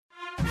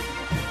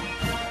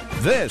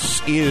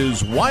This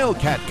is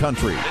Wildcat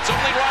Country. It's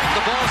only right.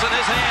 The ball's in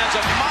his hands.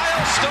 A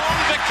milestone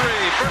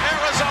victory for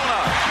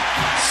Arizona.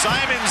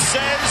 Simon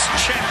says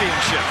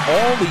championship.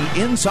 All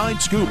the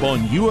inside scoop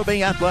on U of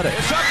A athletics.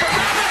 It's up for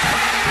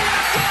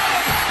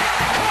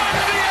caught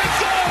in the end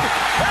zone.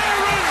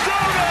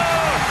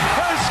 Arizona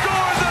has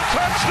scored the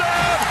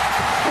touchdown.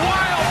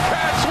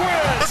 Wildcats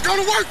win. It's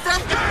going to work, fam.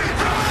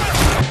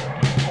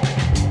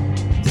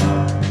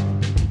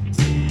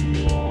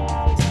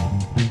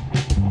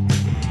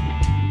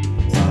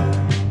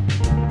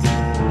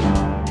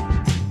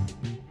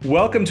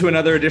 Welcome to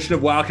another edition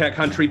of Wildcat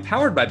Country,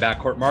 powered by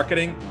Backcourt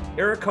Marketing.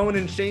 Eric Cohen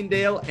and Shane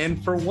Dale.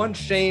 And for once,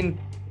 Shane,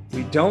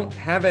 we don't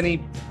have any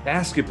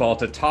basketball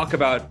to talk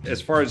about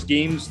as far as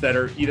games that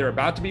are either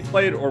about to be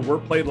played or were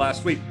played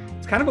last week.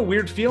 It's kind of a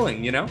weird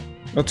feeling, you know?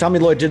 Well, Tommy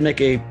Lloyd did make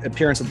an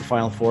appearance at the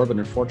Final Four, but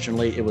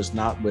unfortunately it was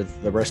not with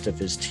the rest of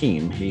his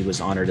team. He was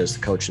honored as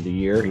the Coach of the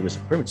Year. He was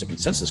pretty much a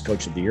consensus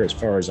Coach of the Year as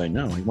far as I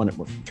know. He won it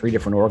with 3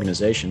 different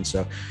organizations,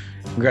 so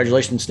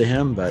congratulations to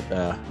him. But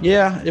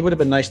yeah, it would have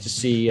been nice to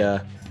see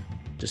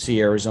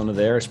Arizona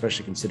there,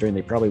 especially considering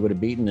they probably would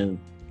have beaten, and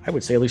I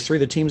would say at least 3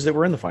 of the teams that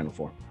were in the Final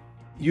Four.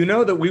 You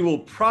know that we will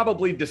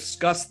probably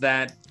discuss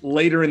that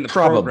later in the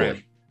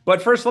program.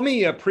 But first, let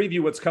me preview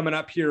what's coming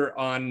up here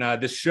on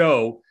this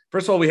show.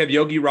 First of all, we have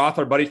Yogi Roth,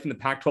 our buddy from the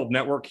Pac-12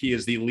 Network. He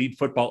is the lead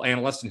football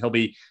analyst, and he'll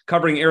be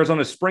covering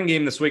Arizona's spring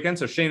game this weekend.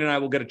 So Shane and I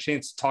will get a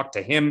chance to talk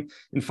to him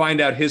and find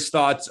out his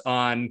thoughts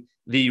on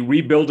the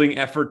rebuilding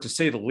effort, to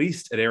say the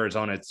least, at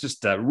Arizona. It's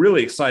just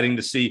really exciting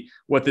to see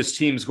what this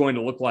team is going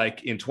to look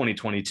like in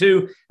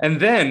 2022. And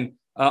then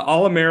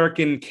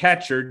All-American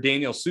catcher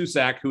Daniel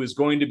Susac, who is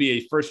going to be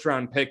a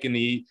first-round pick in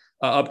the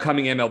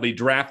upcoming MLB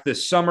draft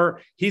this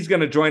summer. He's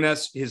going to join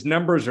us. His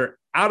numbers are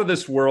out of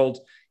this world.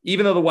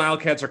 Even though the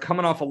Wildcats are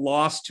coming off a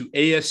loss to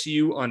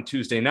ASU on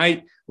Tuesday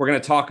night, we're going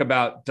to talk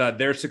about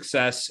their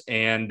success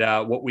and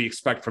what we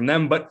expect from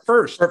them. But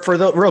first,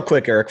 real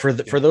quick, Eric, for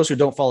those who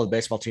don't follow the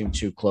baseball team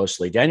too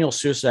closely, Daniel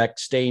Susac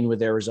staying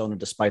with Arizona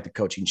despite the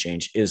coaching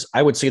change is,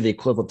 I would say, the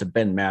equivalent to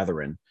Ben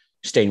Matherin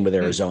staying with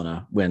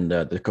Arizona when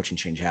the coaching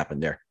change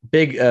happened there.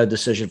 Big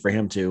decision for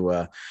him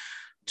to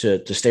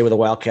stay with the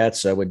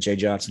Wildcats when Jay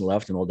Johnson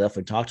left, and we'll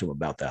definitely talk to him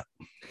about that.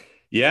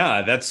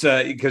 Yeah, that's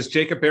because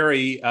Jacob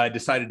Berry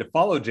decided to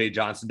follow Jay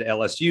Johnson to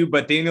LSU,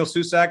 but Daniel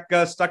Susac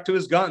stuck to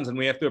his guns, and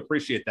we have to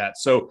appreciate that.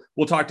 So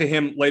we'll talk to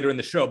him later in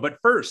the show. But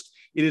first,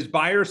 it is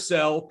Buy or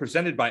Sell,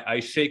 presented by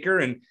Ice Shaker.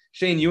 And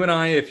Shane, you and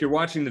I, if you're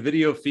watching the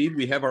video feed,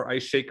 we have our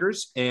ice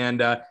shakers,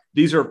 and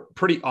these are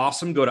pretty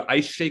awesome. Go to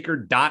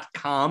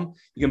iceshaker.com.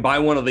 You can buy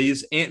one of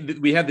these. And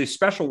we have the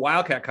special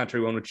Wildcat Country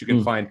one, which you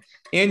can find.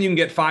 And you can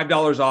get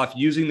 $5 off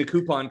using the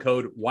coupon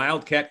code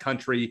Wildcat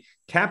Country,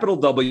 capital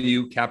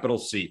W, capital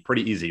C.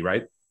 Pretty easy,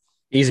 right?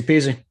 Easy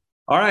peasy.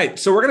 All right.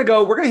 So we're going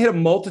to hit a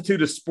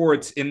multitude of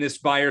sports in this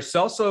Buy or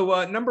Sell.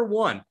 So number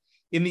one,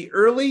 in the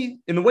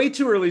way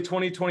too early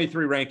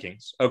 2023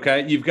 rankings,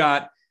 okay, you've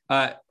got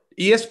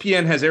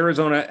ESPN has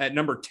Arizona at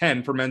number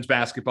 10 for men's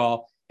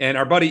basketball. And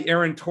our buddy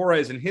Aaron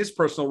Torres in his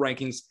personal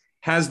rankings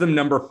has them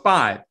number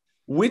 5.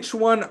 Which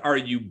one are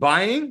you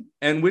buying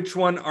and which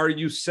one are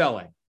you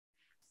selling?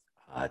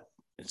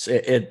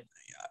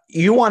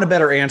 You want a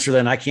better answer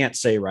than I can't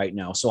say right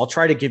now. So I'll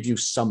try to give you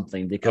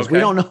something because we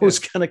don't know who's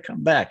going to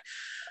come back.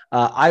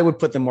 I would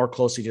put them more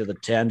closely to the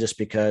 10 just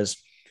because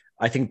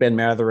I think Ben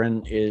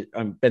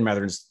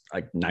Matherin's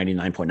like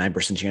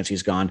 99.9% chance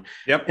he's gone.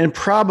 Yep. And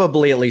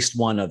probably at least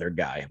one other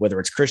guy, whether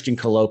it's Christian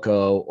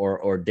Coloco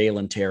or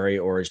Dalen Terry,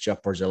 or as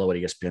Jeff Borzillo, what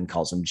ESPN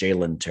calls him,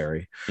 Jalen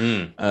Terry.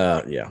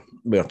 Yeah,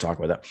 we don't talk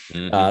about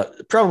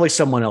that. Probably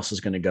someone else is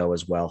going to go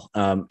as well.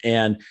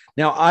 And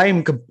now I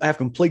have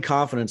complete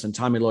confidence in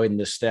Tommy Lloyd and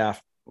this staff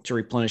to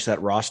replenish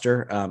that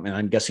roster. And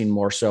I'm guessing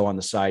more so on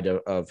the side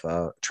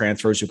of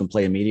transfers who can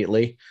play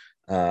immediately.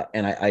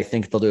 And I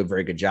think they'll do a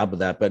very good job of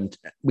that, but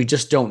we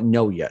just don't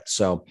know yet.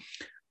 So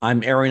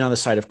I'm erring on the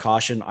side of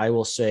caution. I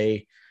will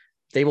say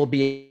they will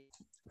be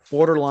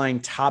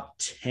borderline top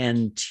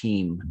 10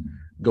 team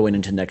going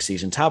into next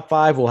season. Top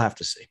 5, we'll have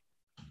to see.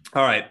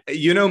 All right.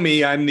 You know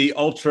me, I'm the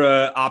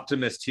ultra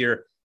optimist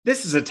here.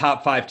 This is a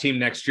top 5 team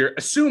next year,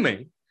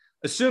 assuming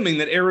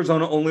that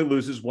Arizona only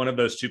loses one of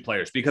those 2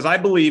 players, because I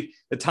believe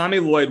that Tommy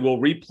Lloyd will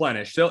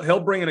replenish. He'll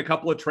bring in a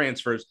couple of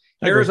transfers.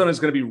 Arizona is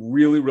going to be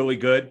really, really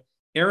good.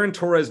 Aaron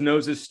Torres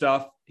knows his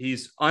stuff.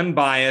 He's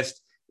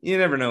unbiased. You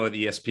never know with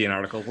ESPN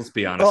articles. Let's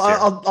be honest.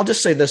 Well, I'll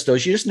just say this, though. You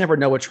just never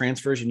know with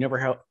transfers. You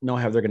never know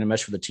how they're going to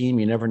mesh with the team.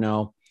 You never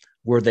know,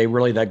 were they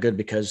really that good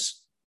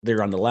because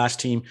they're on the last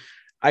team.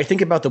 I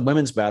think about the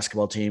women's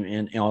basketball team,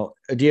 and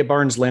Adia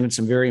Barnes landed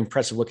some very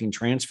impressive looking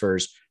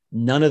transfers.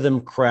 None of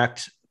them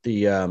cracked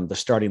the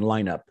starting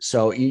lineup.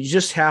 So you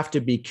just have to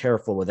be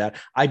careful with that.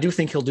 I do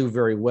think he'll do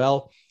very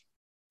well,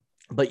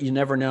 but you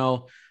never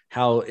know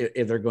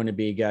if they're going to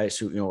be guys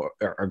who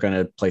are going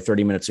to play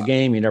 30 minutes a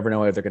game. You never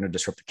know if they're going to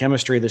disrupt the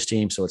chemistry of this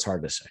team. So it's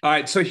hard to say. All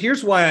right. So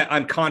here's why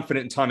I'm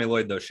confident in Tommy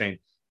Lloyd, though, Shane.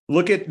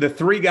 Look at the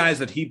three guys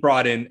that he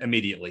brought in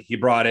immediately. He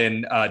brought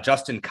in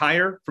Justin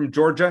Kier from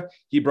Georgia.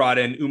 He brought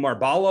in Umar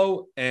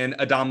Ballo and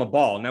Adama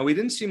Ball. Now, we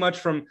didn't see much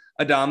from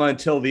Adama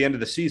until the end of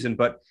the season,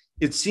 but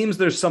it seems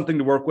there's something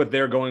to work with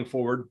there going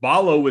forward.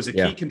 Ballo was a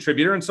key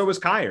contributor, and so was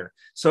Kier.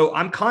 So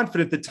I'm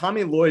confident that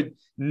Tommy Lloyd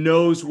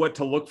knows what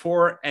to look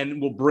for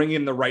and will bring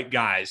in the right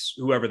guys,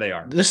 whoever they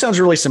are. This sounds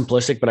really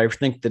simplistic, but I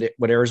think that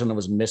what Arizona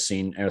was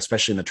missing,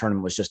 especially in the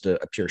tournament, was just a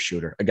pure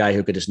shooter, a guy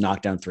who could just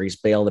knock down threes,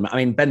 bail them. I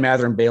mean, Ben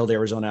Mathurin bailed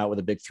Arizona out with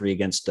a big three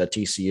against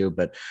TCU,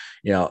 but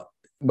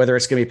whether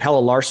it's going to be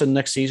Pelle Larsson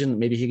next season,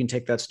 maybe he can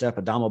take that step.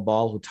 Adama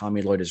Ball, who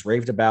Tommy Lloyd has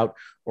raved about,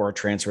 or a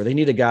transfer. They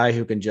need a guy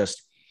who can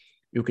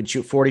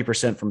shoot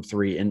 40% from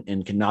three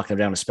and can knock them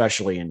down,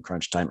 especially in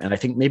crunch time. And I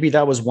think maybe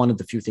that was one of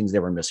the few things they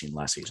were missing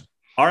last season.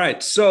 All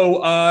right.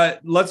 So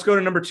let's go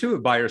to number 2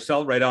 of buy or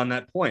sell right on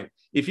that point.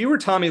 If you were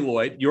Tommy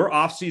Lloyd, your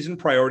offseason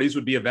priorities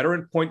would be a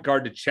veteran point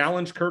guard to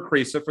challenge Kirk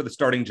Kriisa for the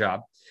starting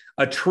job,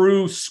 a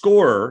true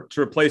scorer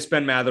to replace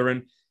Ben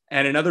Mathurin,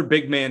 and another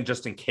big man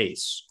just in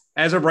case.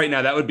 As of right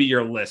now, that would be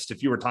your list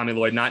if you were Tommy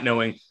Lloyd, not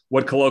knowing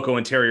what Koloko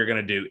and Terry are going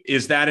to do.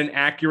 Is that an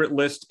accurate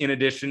list in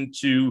addition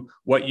to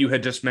what you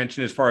had just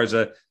mentioned as far as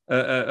a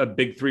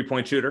big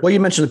three-point shooter? Well, you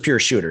mentioned the pure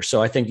shooter.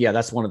 So I think,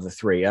 that's one of the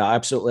three.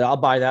 Absolutely. I'll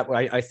buy that.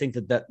 I think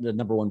that the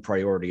number one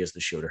priority is the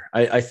shooter.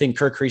 I think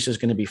Kirk Kriisa is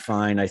going to be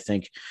fine. I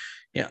think,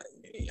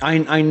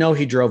 I know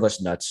he drove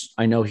us nuts.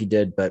 I know he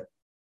did, but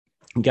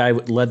guy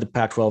led the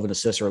Pac-12 in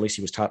assists, or at least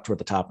he was toward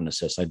the top in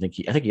assists. I think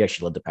he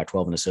actually led the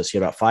Pac-12 in assists. He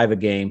had about 5 a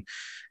game.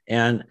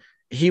 And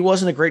he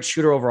wasn't a great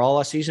shooter overall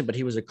last season, but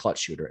he was a clutch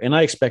shooter. And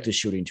I expect his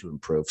shooting to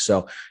improve.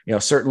 So,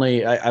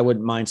 certainly I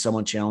wouldn't mind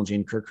someone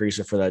challenging Kirk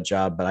Kriisa for that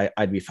job, but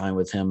I'd be fine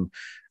with him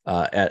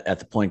at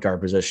the point guard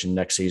position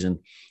next season.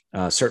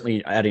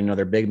 Certainly adding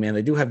another big man.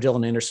 They do have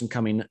Dylan Anderson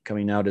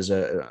coming out as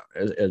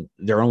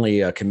their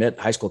only commit,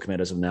 high school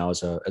commit as of now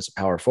as a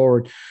power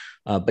forward.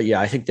 But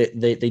I think that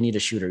they need a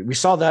shooter. We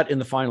saw that in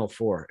the Final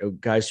Four,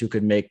 guys who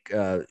could make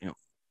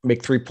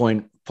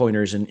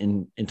 3-pointers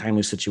in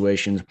timely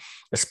situations,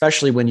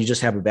 especially when you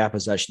just have a bad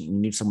possession. You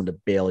need someone to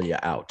bail you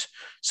out.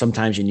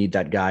 Sometimes you need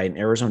that guy, and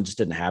Arizona just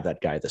didn't have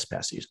that guy this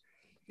past season.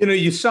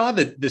 You saw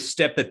the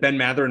step that Ben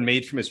Mathurin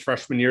made from his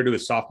freshman year to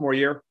his sophomore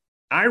year.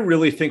 I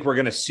really think we're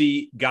going to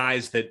see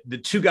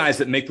the two guys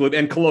that make the leap,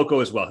 and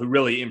Koloko as well, who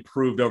really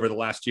improved over the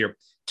last year.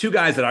 Two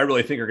guys that I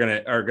really think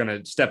are going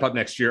to step up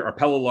next year are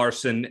Pelle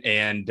Larsson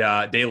and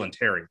Dalen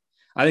Terry.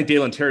 I think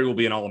Dalen Terry will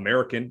be an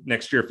All-American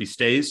next year if he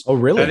stays. Oh,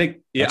 really? I think,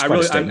 I'm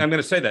going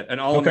to say that, an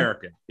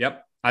All-American. Okay.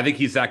 Yep. I think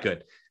he's that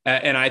good.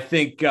 And I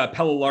think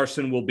Pelle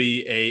Larsson will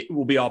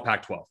be all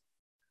Pac-12.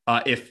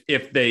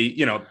 If they,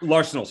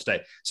 Larsson will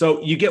stay.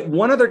 So you get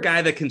one other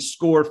guy that can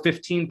score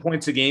 15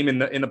 points a game in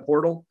the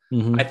portal.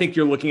 Mm-hmm. I think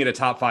you're looking at a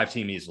top 5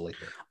 team easily.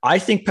 I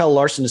think Pelle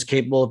Larsson is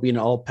capable of being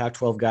an all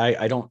Pac-12 guy.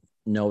 I don't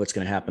know what's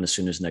going to happen as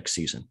soon as next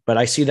season, but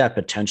I see that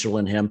potential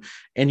in him.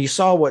 And you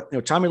saw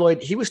what, Tommy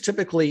Lloyd, he was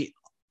typically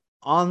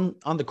on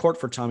the court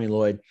for Tommy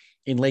Lloyd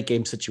in late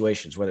game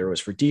situations, whether it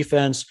was for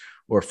defense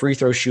or free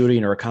throw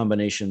shooting or a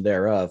combination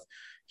thereof.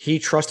 He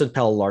trusted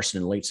Pelle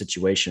Larsson in late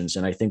situations,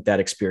 and I think that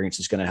experience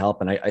is going to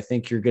help. And I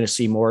think you're going to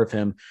see more of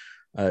him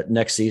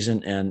next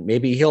season, and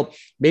maybe he'll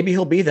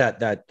be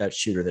that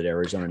shooter that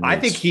Arizona needs. I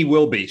think he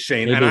will be,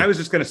 Shane. Maybe. And I was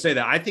just going to say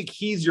that I think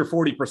he's your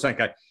 40%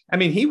 guy. I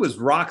mean, he was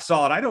rock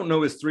solid. I don't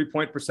know his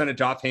 3-point percentage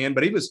offhand,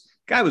 but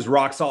guy was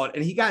rock solid,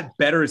 and he got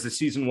better as the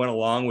season went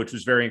along, which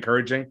was very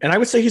encouraging. And I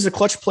would say he's a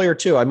clutch player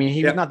too. I mean,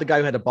 he was not the guy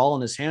who had a ball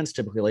in his hands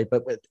typically,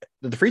 but with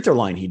the free throw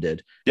line he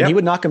did, and he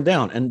would knock him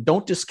down. And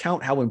don't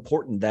discount how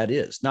important that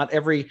is. Not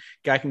every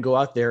guy can go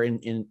out there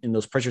in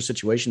those pressure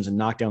situations and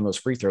knock down those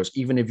free throws,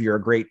 even if you're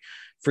a great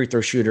free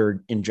throw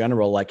shooter in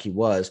general, like he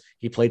was.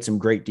 He played some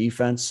great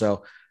defense.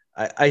 So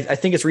I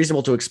think it's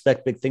reasonable to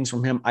expect big things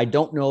from him. I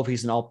don't know if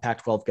he's an all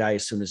Pac-12 guy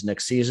as soon as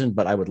next season,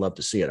 but I would love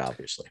to see it,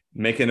 obviously.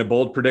 Making a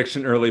bold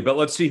prediction early, but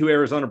let's see who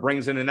Arizona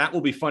brings in, and that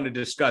will be fun to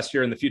discuss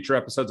here in the future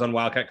episodes on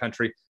Wildcat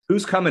Country.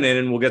 Who's coming in,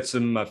 and we'll get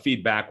some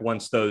feedback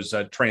once those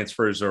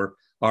transfers are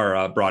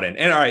brought in.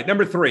 And all right,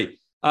 number 3.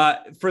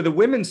 For the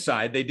women's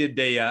side, they did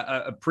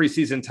a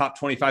preseason top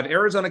 25.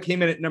 Arizona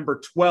came in at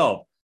number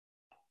 12.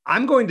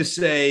 I'm going to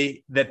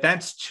say that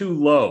that's too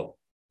low.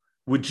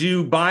 Would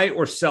you buy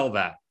or sell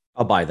that?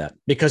 I'll buy that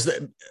because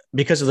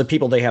of the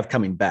people they have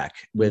coming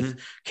back with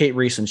Kate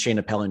Reese and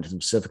Shayna Pellington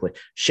specifically.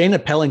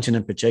 Shayna Pellington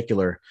in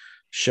particular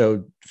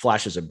showed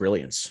flashes of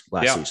brilliance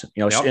last season,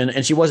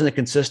 and she wasn't a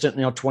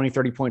consistent, 20,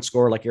 30 point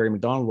scorer like Ari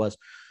McDonald was,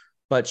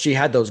 but she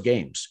had those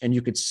games, and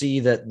you could see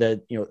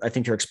that, I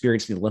think her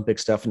experience in the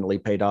Olympics definitely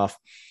paid off.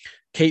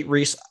 Kate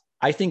Reese,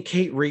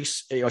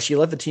 she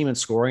led the team in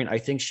scoring. I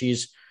think she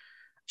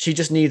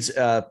just needs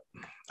a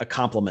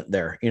compliment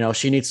there.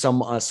 She needs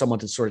someone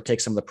to sort of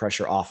take some of the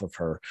pressure off of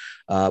her,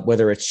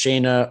 whether it's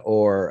Shayna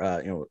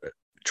or,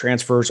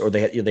 transfers, or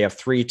they have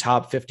 3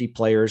 top 50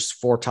 players,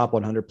 4 top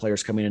 100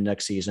 players coming in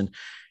next season.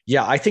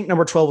 Yeah. I think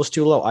number 12 was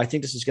too low. I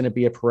think this is going to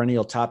be a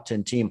perennial top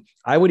 10 team.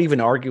 I would even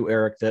argue,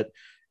 Eric, that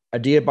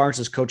Adia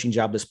Barnes' coaching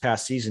job this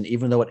past season,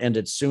 even though it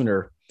ended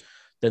sooner,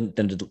 than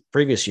the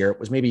previous year, it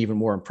was maybe even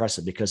more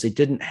impressive because they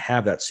didn't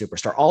have that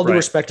superstar. All due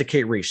respect to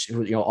Kate Reese,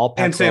 who, all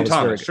and Sam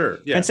Thomas,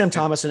 and Sam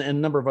Thomas and a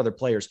number of other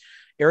players.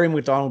 Arian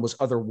McDonald was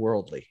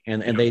otherworldly,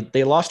 and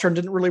they lost her and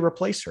didn't really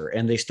replace her,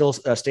 and they still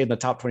stayed in the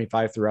top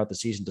 25 throughout the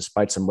season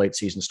despite some late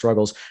season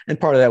struggles. And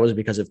part of that was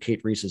because of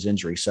Kate Reese's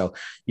injury. So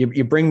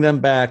you bring them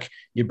back,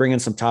 you bring in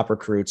some top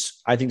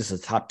recruits. I think this is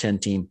a top 10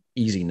 team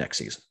easy next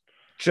season.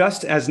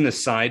 Just as an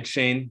aside,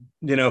 Shane,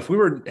 if we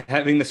were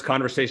having this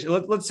conversation,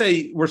 let's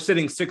say we're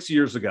sitting 6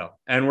 years ago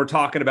and we're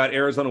talking about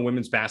Arizona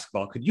women's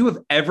basketball. Could you have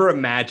ever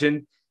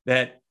imagined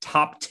that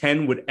top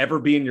 10 would ever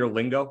be in your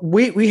lingo?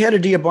 We had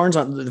Adia Barnes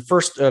on the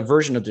first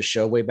version of the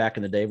show way back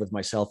in the day with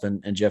myself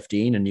and Jeff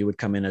Dean, and you would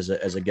come in as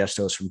a guest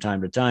host from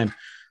time to time.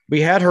 We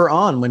had her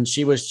on when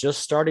she was just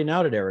starting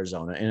out at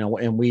Arizona,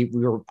 and we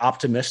were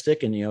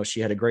optimistic, and she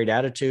had a great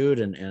attitude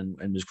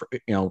and was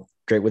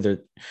great with her,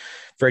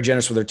 very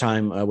generous with her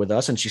time with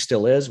us, and she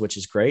still is, which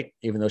is great,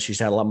 even though she's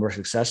had a lot more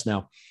success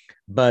now.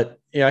 But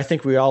I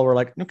think we all were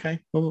like, okay,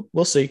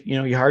 we'll see.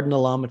 You Hardin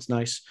alum, it's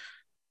nice.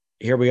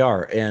 Here we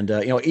are. And,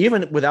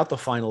 even without the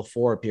Final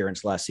Four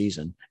appearance last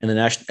season and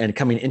and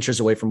coming inches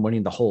away from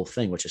winning the whole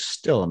thing, which is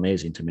still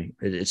amazing to me.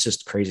 It's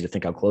just crazy to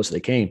think how close they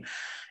came.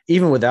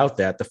 Even without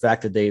that, the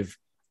fact that they've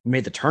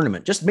made the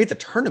tournament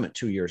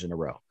 2 years in a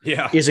row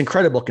is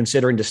incredible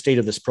considering the state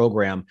of this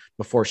program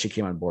before she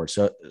came on board.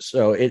 So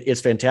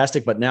it's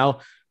fantastic, but now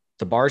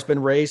the bar's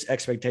been raised,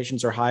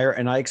 expectations are higher,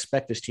 and I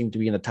expect this team to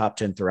be in the top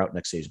 10 throughout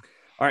next season.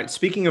 All right.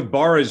 Speaking of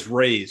bar is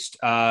raised,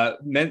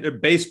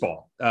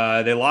 baseball.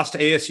 They lost to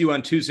ASU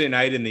on Tuesday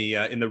night in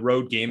the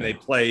road game. They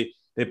play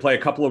a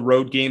couple of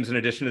road games in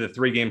addition to the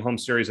 3-game home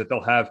series that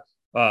they'll have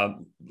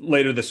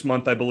later this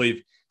month, I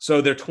believe. So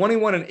they're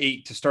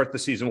 21-8 to start the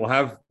season. We'll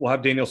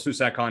have Daniel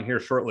Susac on here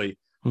shortly.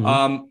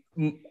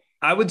 Mm-hmm.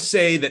 I would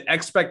say that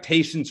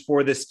expectations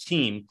for this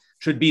team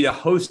should be to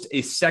host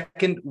a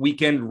second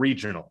weekend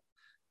regional,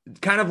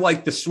 kind of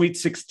like the Sweet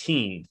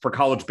 16 for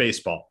college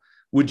baseball.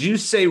 Would you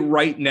say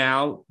right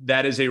now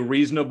that is a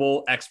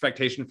reasonable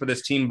expectation for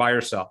this team by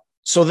yourself?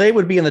 So they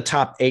would be in the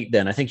top 8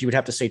 then. I think you would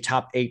have to say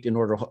top 8 in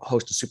order to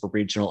host a super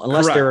regional,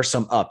 unless there are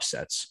some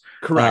upsets.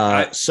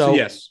 Correct.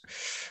 Yes.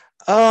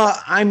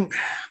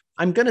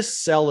 I'm going to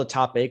sell the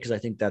top 8 because I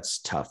think that's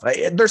tough.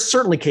 They're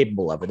certainly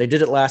capable of it. They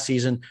did it last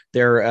season.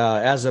 They're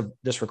as of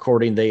this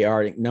recording, they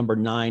are number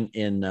 9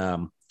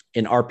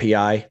 in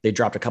RPI. They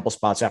dropped a couple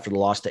spots after the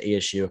loss to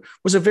ASU. It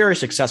was a very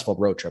successful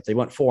road trip. They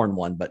went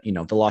 4-1, but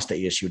the loss to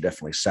ASU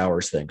definitely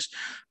sours things.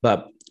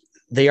 But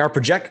they are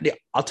projected.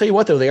 I'll tell you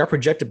what, though, they are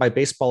projected by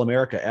Baseball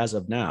America as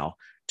of now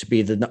to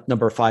be the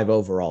number 5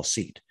 overall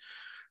seed.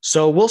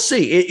 So we'll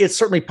see. It's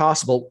certainly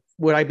possible.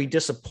 Would I be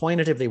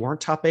disappointed if they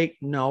weren't top 8?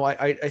 No,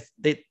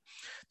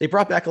 they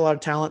brought back a lot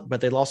of talent,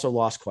 but they also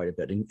lost quite a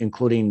bit,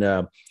 including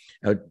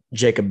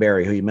Jacob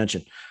Berry, who you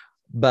mentioned.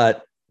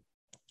 But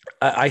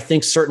I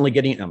think certainly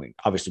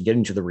obviously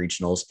getting to the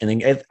regionals, and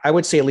then I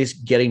would say at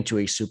least getting to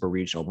a super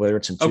regional, whether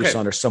it's in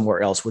Tucson or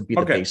somewhere else, would be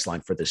the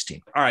baseline for this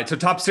team. All right. So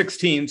top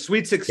 16,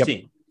 Sweet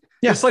 16.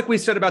 Yep. Just like we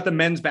said about the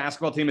men's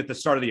basketball team at the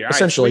start of the year.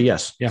 Essentially, right,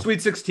 yes. Yeah.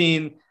 Sweet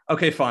 16.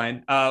 Okay,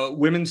 fine.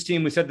 Women's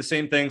team, we said the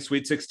same thing.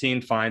 Sweet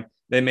 16, fine.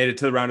 They made it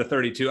to the round of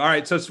 32. All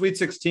right, so Sweet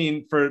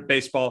 16 for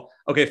baseball.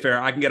 Okay,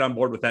 fair. I can get on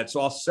board with that. So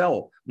I'll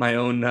sell my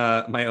own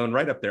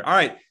right up there. All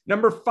right,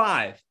 number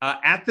 5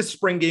 at the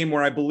spring game,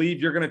 where I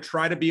believe you're going to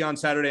try to be on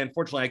Saturday.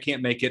 Unfortunately, I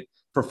can't make it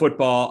for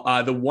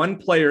football. The one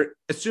player,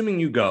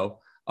 assuming you go,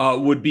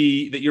 would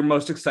be that you're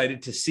most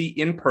excited to see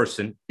in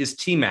person is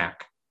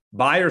T-Mac.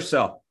 Buy or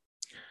sell?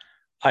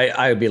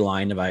 I would be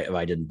lying if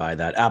I didn't buy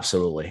that.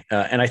 Absolutely.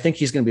 And I think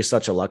he's going to be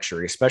such a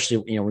luxury, especially,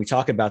 when we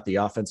talk about the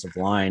offensive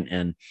line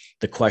and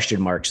the question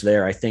marks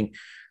there. I think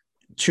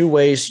 2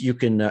 ways you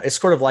can, it's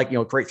sort of like,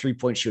 great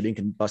 3-point shooting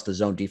can bust the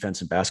zone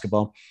defense in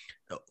basketball.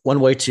 One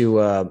way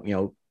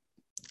to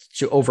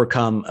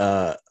overcome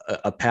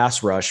a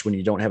pass rush when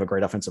you don't have a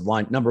great offensive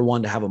line. Number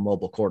 1, to have a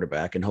mobile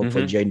quarterback, and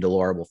hopefully Jaden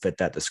Delora will fit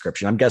that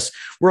description.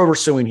 We're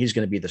assuming he's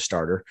going to be the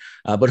starter,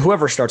 but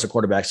whoever starts a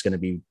quarterback is going to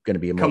be a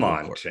mobile. Come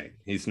on, Shane.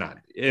 He's not,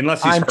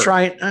 unless he's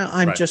hurt.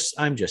 I'm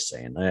just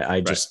saying.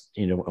 I just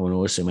want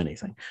to assume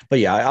anything. But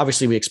yeah,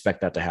 obviously we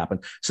expect that to happen.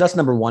 So that's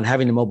number 1,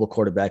 having a mobile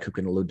quarterback who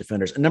can elude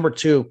defenders, and number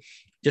 2,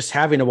 just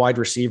having a wide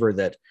receiver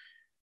that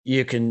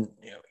you can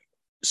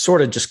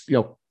sort of just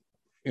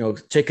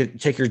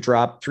take your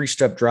drop,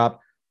 3-step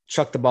drop,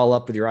 chuck the ball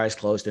up with your eyes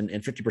closed, and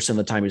 50% of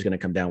the time he's going to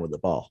come down with the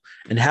ball.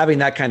 And having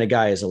that kind of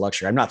guy is a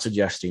luxury. I'm not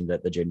suggesting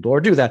that the Jaden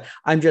Delora do that.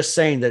 I'm just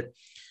saying that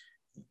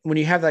when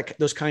you have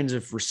those kinds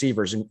of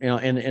receivers, and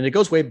it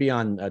goes way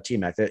beyond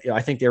T-Mac.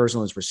 I think the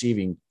Arizona's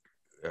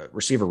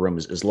receiver room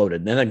is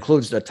loaded, and that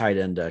includes the tight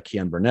end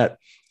Keon Burnett.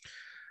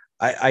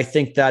 I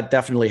think that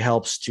definitely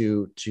helps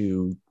to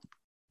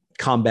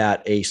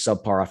combat a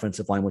subpar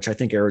offensive line, which I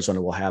think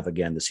Arizona will have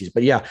again this season.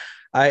 But yeah,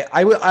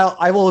 I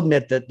will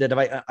admit that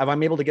if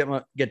I'm able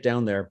to get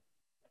down there,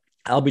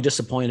 I'll be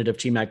disappointed if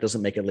T-Mac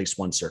doesn't make at least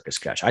one circus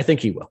catch. I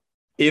think he will.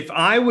 If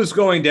I was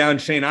going down,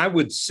 Shane, I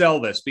would sell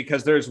this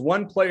because there's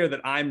one player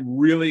that I'm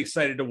really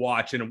excited to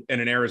watch in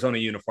an Arizona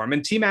uniform,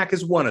 and T-Mac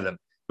is one of them.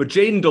 but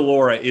Jaden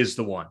Delora is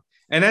the one.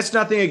 And that's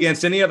nothing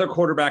against any other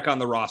quarterback on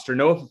the roster.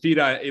 Noah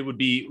Fafita, it would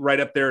be right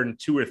up there in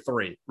 2 or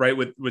 3, right?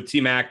 With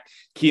T-Mac,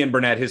 Kean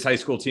Burnett, his high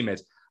school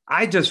teammates.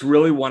 I just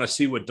really want to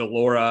see what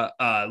Delora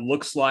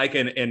looks like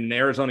in an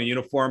Arizona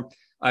uniform.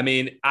 I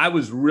mean, I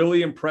was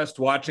really impressed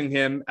watching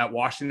him at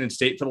Washington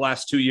State for the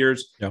last 2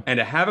 years. Yep. And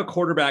to have a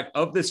quarterback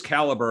of this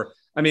caliber,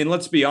 I mean,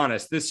 let's be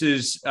honest, this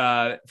is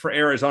for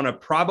Arizona,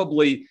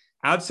 probably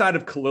outside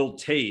of Khalil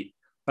Tate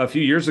a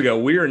few years ago,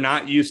 we are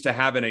not used to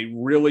having a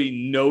really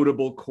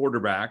notable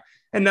quarterback.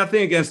 And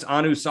nothing against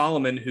Anu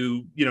Solomon,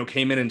 who,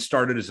 came in and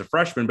started as a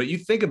freshman. But you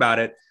think about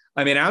it,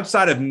 I mean,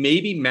 outside of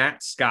maybe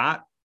Matt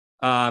Scott,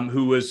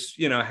 who was,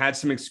 had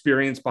some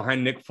experience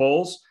behind Nick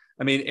Foles.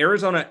 I mean,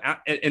 Arizona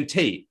and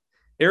Tate,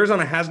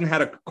 Arizona hasn't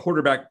had a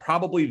quarterback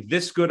probably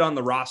this good on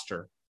the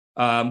roster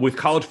with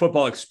college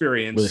football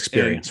experience,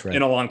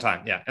 in a long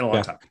time. Yeah, in a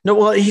long time. No,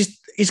 well,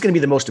 he's going to be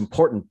the most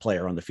important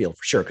player on the field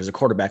for sure, because a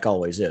quarterback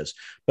always is.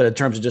 But in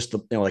terms of just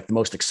the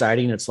most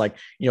exciting, it's like,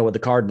 with the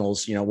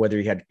Cardinals, whether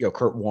you had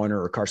Kurt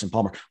Warner or Carson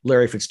Palmer,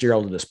 Larry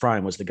Fitzgerald in his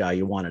prime was the guy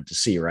you wanted to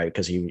see, right?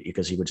 Because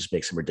he would just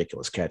make some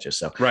ridiculous catches.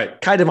 So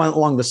kind of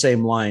along the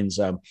same lines.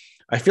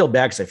 I feel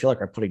bad because I feel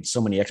like I'm putting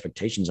so many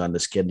expectations on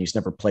this kid, and he's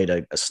never played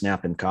a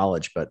snap in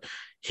college, but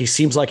he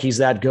seems like he's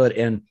that good.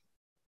 And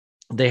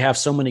they have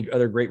so many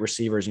other great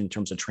receivers in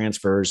terms of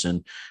transfers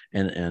and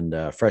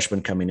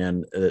freshmen coming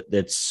in.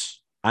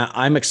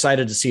 I'm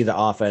excited to see the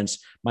offense.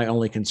 My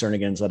only concern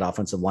again is that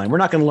offensive line. We're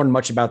not going to learn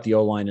much about the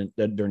O-line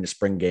during the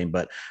spring game,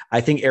 but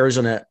I think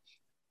Arizona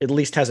at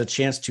least has a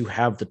chance to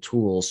have the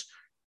tools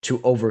to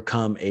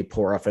overcome a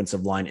poor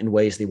offensive line in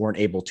ways they weren't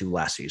able to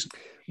last season.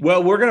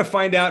 Well, we're going to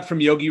find out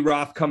from Yogi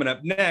Roth coming up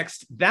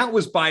next. That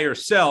was buy or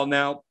sell.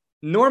 Now,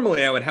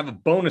 normally I would have a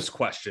bonus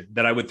question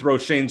that I would throw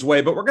Shane's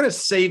way, but we're going to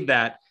save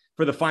that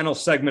for the final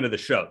segment of the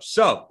show.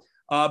 So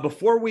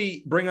before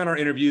we bring on our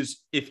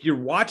interviews, if you're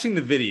watching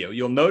the video,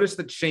 you'll notice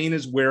that Shane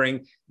is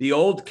wearing the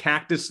old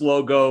Cactus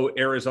logo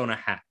Arizona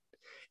hat.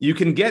 You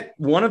can get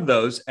one of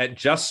those at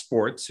Just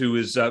Sports, who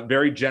is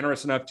very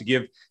generous enough to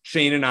give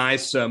Shane and I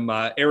some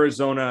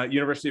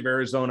University of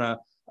Arizona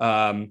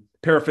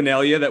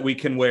paraphernalia that we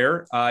can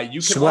wear. You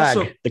can swag.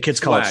 Also, the kids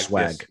call it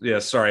swag.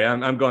 Yes, sorry,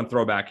 I'm going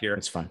throwback here.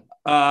 It's fine.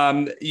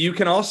 You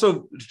can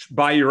also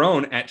buy your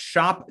own at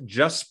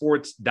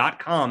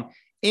shopjustsports.com.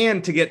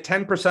 And to get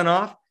 10%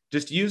 off,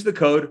 just use the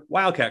code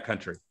Wildcat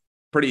Country.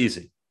 Pretty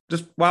easy.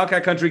 Just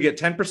Wildcat Country, get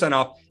 10%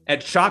 off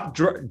at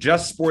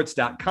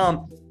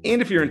shopjustsports.com.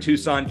 And if you're in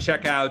Tucson,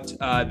 check out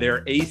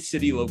their A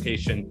City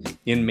location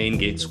in Main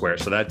Gate Square.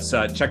 So that's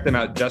check them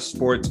out, Just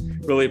Sports.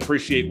 Really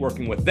appreciate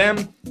working with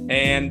them.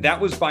 And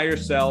that was Buy or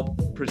Sell,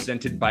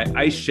 presented by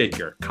Ice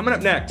Shaker. Coming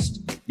up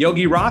next,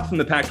 Yogi Roth from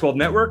the Pac-12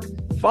 Network,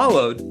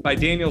 followed by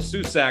Daniel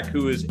Susac,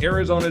 who is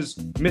Arizona's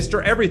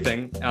Mr.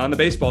 Everything on the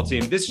baseball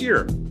team this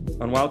year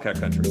on Wildcat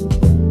Country.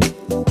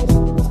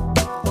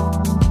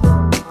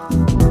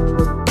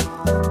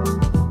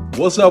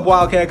 What's up,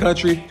 Wildcat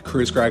Country?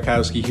 Chris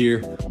Krakowski here.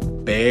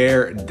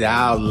 Bear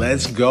down.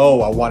 Let's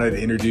go. I wanted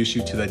to introduce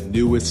you to the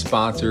newest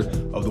sponsor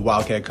of the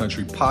Wildcat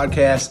Country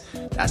podcast.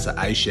 That's the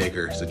Ice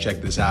Shaker. So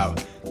check this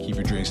out. Keep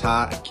your drinks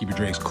hot. Keep your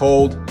drinks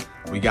cold.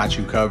 We got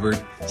you covered.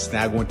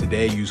 Snag one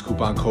today. Use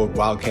coupon code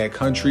Wildcat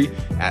Country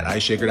at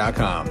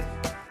iceshaker.com.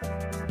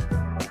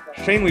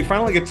 Shane, we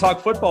finally get to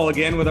talk football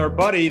again with our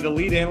buddy, the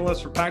lead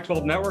analyst for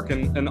Pac-12 Network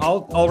and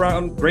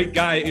all-around great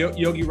guy,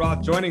 Yogi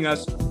Roth, joining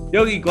us.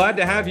 Yogi, glad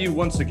to have you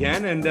once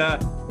again. And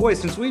boy,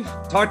 since we've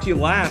talked to you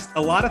last,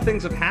 a lot of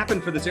things have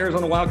happened for this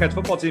Arizona Wildcats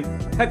football team.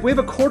 Heck, we have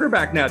a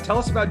quarterback now. Tell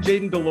us about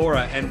Jaden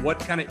Delora and what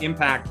kind of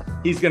impact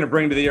he's going to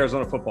bring to the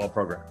Arizona football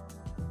program.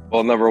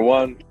 Well, number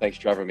one, thanks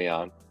for having me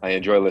on. I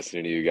enjoy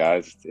listening to you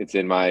guys. It's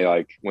in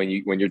my, when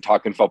you're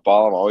talking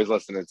football, I'm always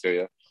listening to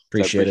you.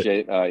 Appreciate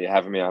it. You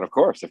having me on. Of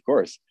course.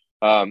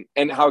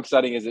 And how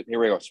exciting is it? Here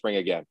we go, spring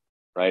again,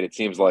 right? It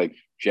seems like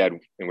Jed,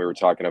 and we were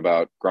talking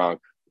about Gronk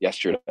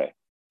yesterday,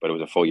 but it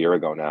was a full year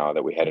ago now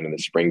that we head into the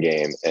spring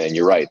game. And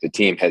you're right, the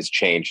team has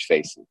changed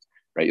faces,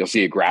 right? You'll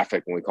see a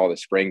graphic when we call the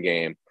spring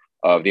game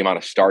of the amount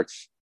of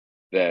starts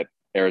that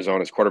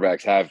Arizona's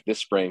quarterbacks have this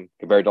spring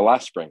compared to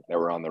last spring that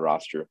were on the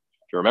roster.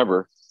 If you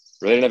remember,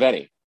 really didn't have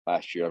any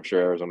last year. I'm sure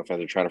Arizona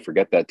fans are trying to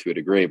forget that to a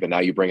degree, but now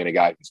you bring in a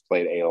guy who's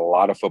played a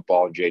lot of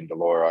football, Jaden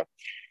Delora.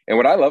 And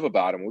what I love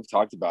about him, we've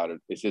talked about it,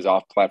 is his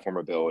off-platform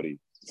ability.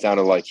 It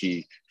sounded like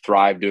he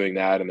thrived doing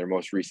that in their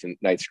most recent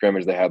night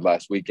scrimmage they had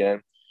last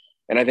weekend.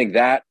 And I think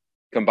that,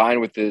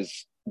 combined with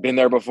his been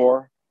there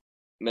before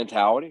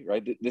mentality,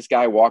 right? This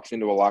guy walks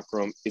into a locker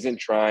room, isn't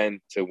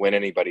trying to win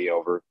anybody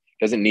over,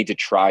 doesn't need to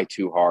try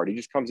too hard. He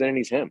just comes in and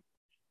he's him,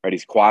 right?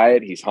 He's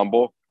quiet, he's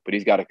humble, but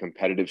he's got a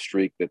competitive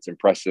streak that's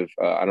impressive.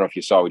 I don't know if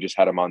you saw, we just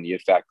had him on the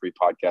It Factory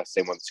podcast,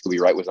 same one Scooby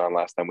Wright was on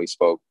last time we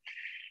spoke.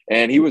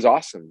 And he was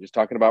awesome, just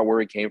talking about where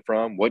he came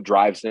from, what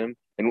drives him,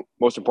 and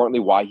most importantly,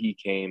 why he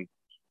came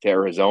to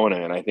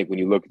Arizona. And I think when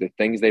you look at the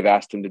things they've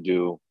asked him to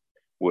do,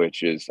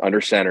 which is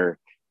under center,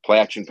 play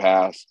action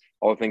pass,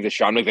 all the things that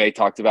Sean McVay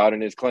talked about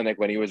in his clinic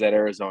when he was at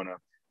Arizona,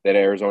 that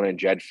Arizona and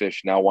Jed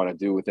Fish now want to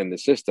do within the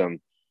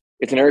system,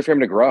 it's an area for him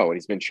to grow, and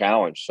he's been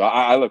challenged. So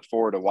I look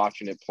forward to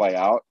watching it play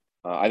out.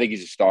 I think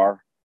he's a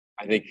star.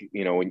 I think,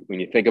 when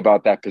you think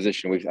about that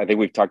position, I think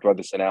we've talked about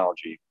this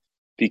analogy.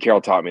 Pete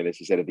Carroll taught me this.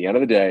 He said, at the end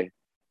of the day,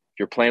 if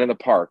you're playing in the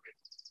park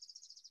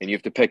and you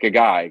have to pick a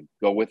guy,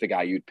 go with the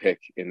guy you'd pick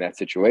in that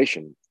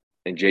situation.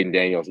 And Jaden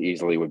Daniels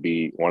easily would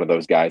be one of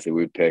those guys that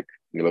we would pick.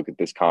 When you look at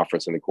this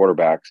conference and the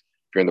quarterbacks,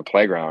 if you're in the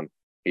playground,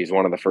 he's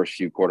one of the first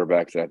few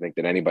quarterbacks that I think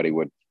that anybody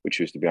would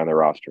choose to be on their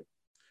roster.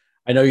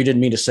 I know you didn't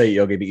mean to say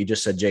Yogi, but you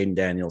just said Jaden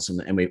Daniels,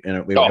 and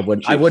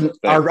I wouldn't.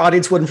 Our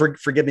audience wouldn't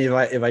forgive me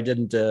if I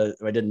didn't mention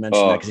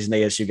that because he's an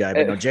ASU guy.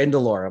 But no, Jaden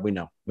DeLaura, we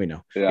know.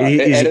 Yeah,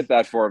 edit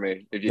that for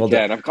me if you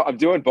can. I'm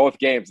doing both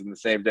games in the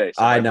same day,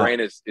 so my brain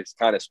is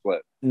kind of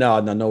split.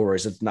 No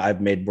worries. I've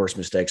made worse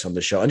mistakes on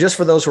the show. And just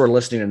for those who are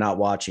listening and not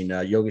watching,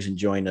 Yogi's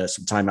enjoying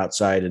some time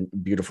outside in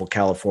beautiful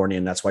California,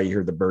 and that's why you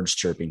hear the birds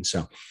chirping. So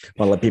I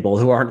want to let people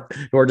who are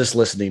just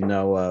listening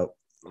know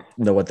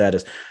what that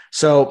is.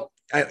 So.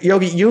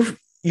 Yogi,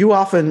 you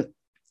often,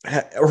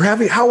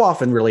 how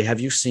often really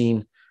have you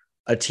seen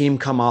a team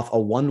come off a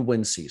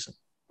 1-win season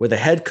with a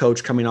head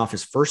coach coming off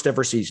his first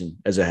ever season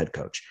as a head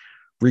coach,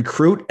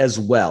 recruit as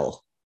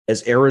well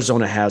as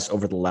Arizona has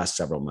over the last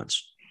several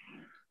months?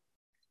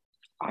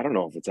 I don't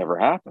know if it's ever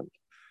happened,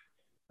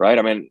 right?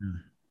 I mean,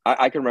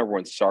 I can remember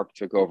when Sark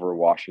took over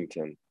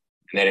Washington and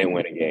they didn't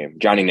win a game.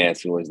 Johnny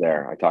Nansen was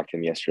there. I talked to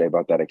him yesterday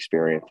about that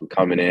experience and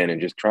coming in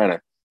and just trying to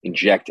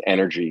inject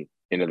energy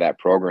into that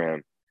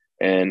program.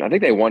 And I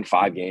think they won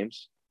 5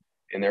 games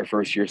in their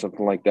first year,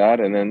 something like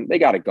that. And then they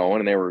got it going,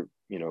 and they were,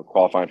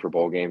 qualifying for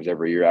bowl games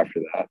every year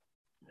after that.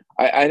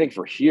 I think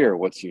for here,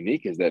 what's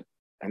unique is that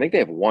I think they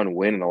have 1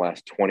 win in the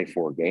last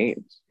 24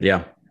 games.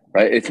 Yeah.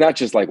 Right. It's not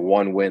just like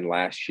 1 win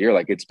last year.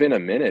 Like, it's been a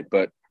minute,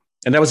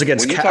 and that was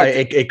against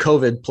a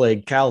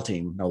COVID-plagued Cal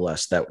team, no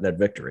less, that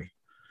victory.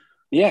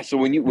 Yeah. So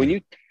when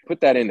you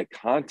put that into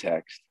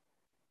context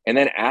and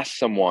then ask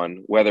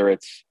someone, whether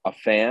it's a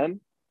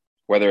fan,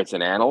 whether it's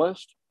an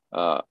analyst,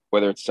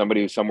 whether it's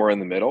somebody who's somewhere in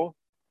the middle,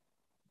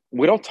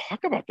 we don't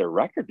talk about their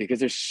record because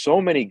there's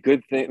so many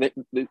good things.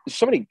 There's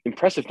so many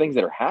impressive things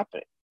that are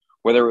happening,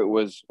 whether it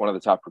was one of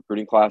the top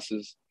recruiting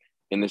classes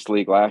in this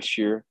league last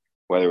year,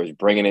 whether it was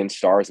bringing in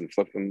stars and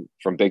flipping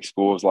from big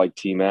schools like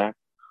TMAC,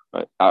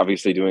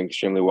 obviously doing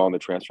extremely well in the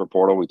transfer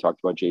portal. We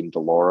talked about Jaden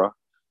DeLaura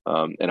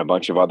and a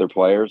bunch of other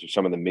players, or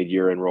some of the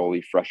mid-year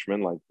enrollee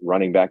freshmen, like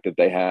running back that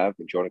they have,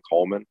 and Jonah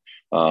Coleman,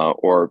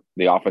 or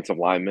the offensive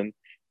lineman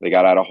they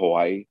got out of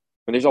Hawaii.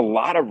 And there's a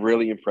lot of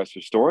really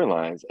impressive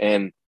storylines.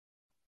 And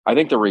I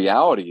think the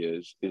reality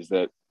is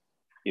that,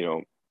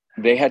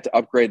 they had to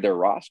upgrade their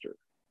roster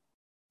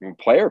from a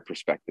player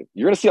perspective.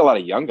 You're going to see a lot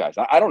of young guys.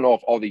 I don't know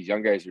if all these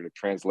young guys are going to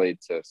translate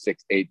to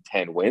 6, 8,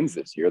 10 wins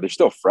this year. They're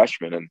still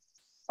freshmen. And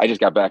I just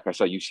got back. I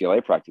saw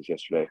UCLA practice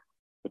yesterday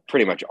with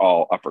pretty much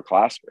all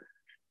upperclassmen,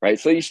 right?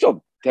 So you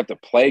still have to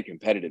play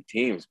competitive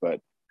teams.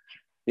 But,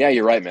 yeah,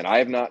 you're right, man. I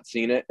have not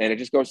seen it. And it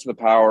just goes to the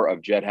power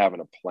of Jed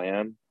having a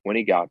plan when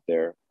he got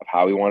there of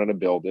how he wanted to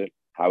build it,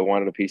 how he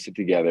wanted to piece it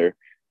together.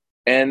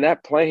 And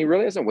that plan, he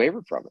really hasn't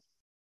wavered from it,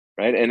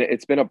 right? And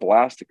it's been a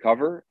blast to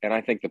cover. And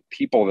I think the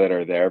people that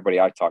are there, everybody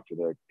I talked to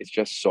there, it's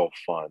just so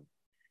fun.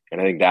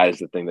 And I think that is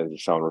the thing that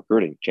is selling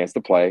recruiting. Chance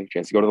to play,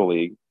 chance to go to the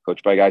league,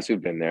 coached by guys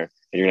who've been there, and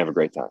you're going to have a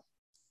great time.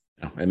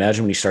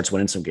 Imagine when he starts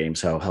winning some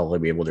games, how he'll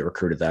be able to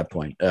recruit at that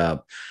point.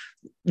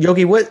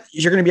 Yogi,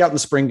 you're going to be out in the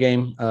spring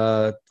game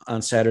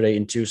on Saturday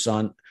in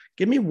Tucson.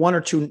 Give me 1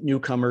 or 2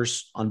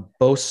 newcomers on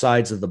both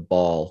sides of the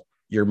ball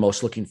you're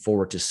most looking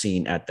forward to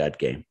seeing at that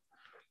game.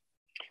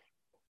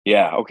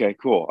 Yeah. Okay,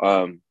 cool.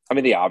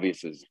 The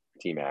obvious is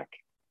T-Mac.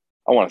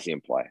 I want to see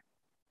him play.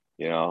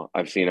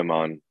 I've seen him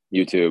on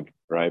YouTube,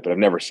 right? But I've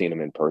never seen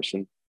him in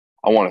person.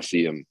 I want to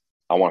see him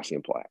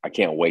play. I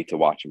can't wait to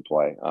watch him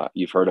play.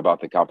 You've heard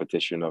about the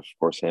competition, of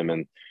course, him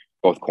and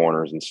both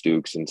corners and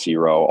Stukes and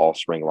Ciro all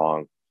spring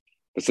long.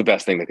 That's the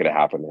best thing that could have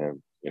happened to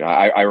him.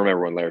 I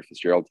remember when Larry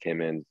Fitzgerald came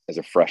in as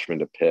a freshman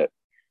to Pitt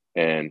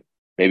and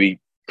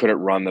maybe couldn't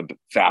run the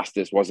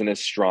fastest, wasn't as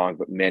strong,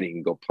 but man, he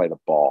can go play the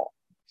ball.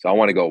 So I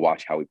want to go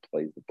watch how he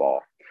plays the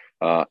ball.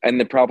 And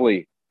then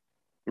probably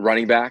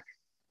running back,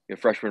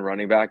 freshman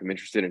running back. I'm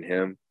interested in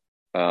him.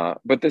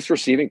 But this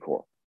receiving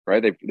core,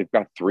 right? They've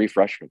got 3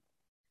 freshmen.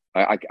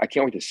 I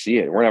can't wait to see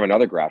it. We're going to have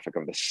another graphic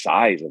of the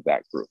size of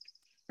that group,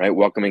 right?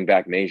 Welcoming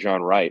back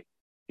Majon Wright.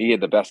 He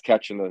had the best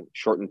catch in the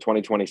shortened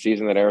 2020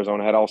 season that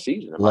Arizona had all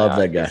season. Love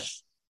that guy.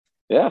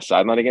 Yeah,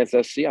 sideline against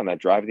SC on that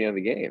drive at the end of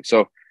the game.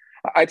 So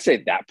I'd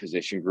say that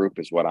position group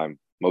is what I'm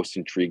most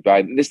intrigued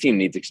by. This team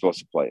needs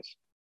explosive plays,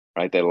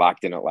 right? They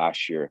locked in it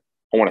last year.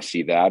 I want to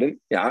see that. And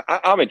yeah,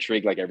 I'm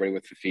intrigued like everybody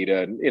with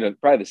Fafita and,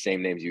 probably the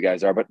same names you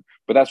guys are, but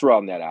that's where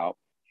I'll net out.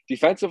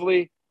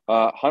 Defensively,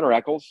 Hunter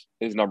Eccles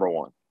is number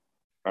 1.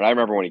 Right? I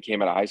remember when he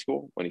came out of high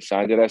school, when he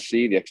signed at SC,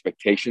 the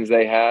expectations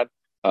they had.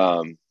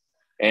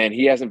 And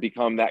he hasn't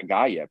become that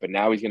guy yet, but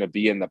now he's going to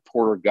be in the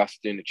Porter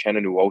Gustin,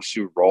 Uchenna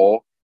Nwosu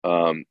role.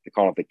 They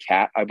call it the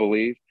cat, I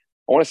believe.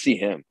 I want to see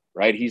him,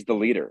 right? He's the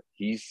leader.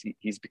 He's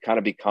kind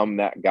of become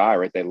that guy,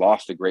 right? They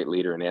lost a great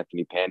leader in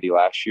Anthony Pandy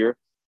last year.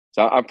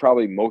 So I'm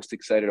probably most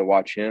excited to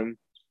watch him.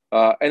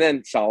 And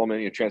then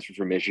Solomon, transferred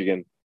from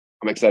Michigan.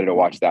 I'm excited to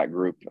watch that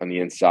group on the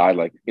inside.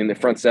 Like in the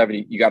front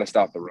seven, you got to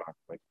stop the run.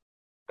 Like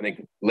I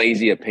think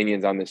lazy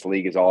opinions on this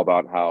league is all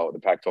about how the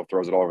Pac-12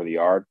 throws it all over the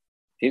yard.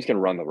 Teams can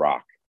run the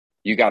rock.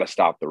 You got to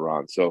stop the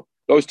run. So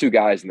those two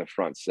guys in the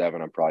front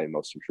seven, I'm probably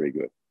most intrigued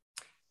with.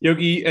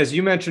 Yogi, as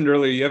you mentioned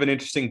earlier, you have an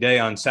interesting day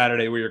on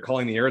Saturday where you're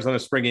calling the Arizona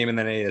spring game and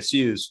then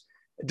ASU's.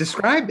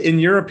 Describe, in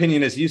your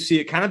opinion, as you see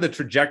it, kind of the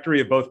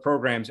trajectory of both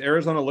programs.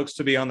 Arizona looks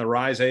to be on the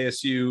rise.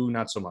 ASU,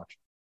 not so much.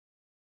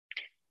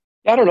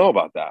 I don't know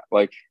about that.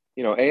 Like,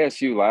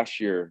 ASU last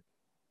year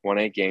won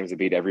 8 games to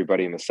beat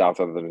everybody in the South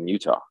other than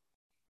Utah.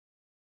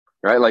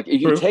 Right? Like,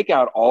 if you take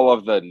out all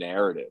of the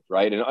narrative,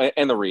 right,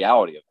 and the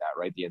reality of that,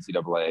 right, the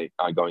NCAA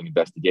ongoing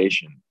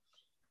investigation,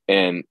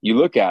 and you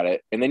look at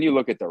it, and then you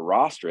look at the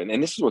roster,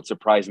 and this is what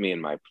surprised me in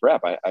my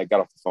prep. I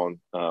got off the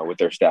phone with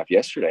their staff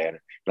yesterday, and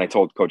I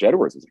told Coach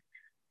Edwards, I was like,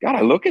 God,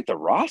 I look at the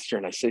roster,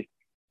 and I say,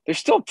 there's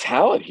still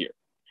talent here,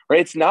 right?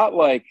 It's not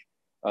like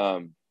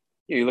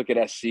you look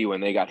at SC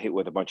when they got hit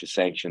with a bunch of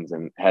sanctions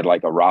and had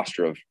like a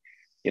roster of,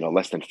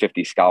 less than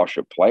 50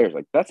 scholarship players.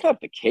 Like that's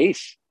not the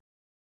case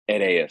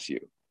at ASU.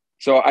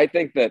 So I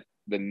think that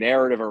the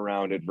narrative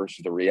around it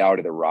versus the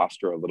reality of the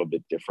roster are a little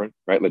bit different,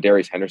 right?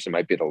 Ladarius Henderson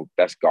might be the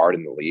best guard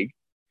in the league,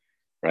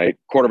 right?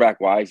 Quarterback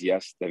wise,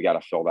 yes, they've got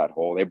to fill that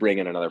hole. They bring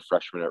in another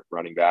freshman at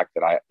running back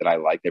that I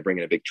like. They bring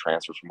in a big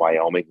transfer from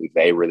Wyoming who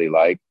they really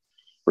like.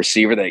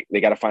 Receiver,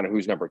 they got to find out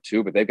who's number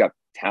 2, but they've got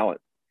talent,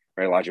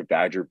 right? Elijah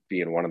Badger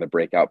being one of the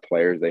breakout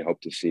players they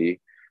hope to see.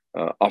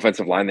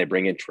 Offensive line, they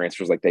bring in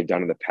transfers like they've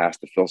done in the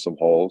past to fill some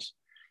holes.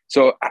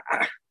 So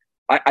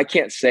I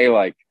can't say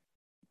like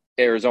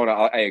Arizona,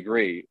 I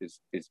agree,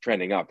 is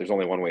trending up. There's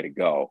only one way to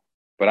go.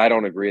 But I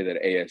don't agree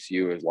that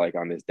ASU is like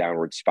on this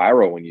downward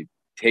spiral when you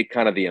take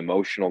kind of the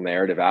emotional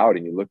narrative out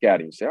and you look at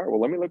it and you say, all right,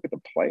 well, let me look at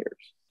the players.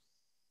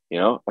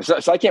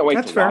 So I can't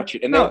wait to watch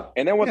it. And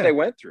then what they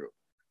went through,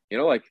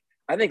 like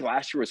I think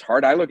last year was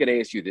hard. I look at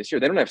ASU this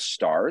year, they don't have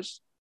stars.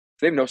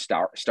 They have no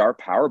star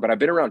power, but I've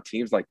been around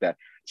teams like that.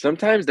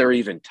 Sometimes they're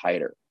even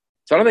tighter.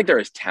 So I don't think they're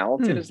as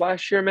talented as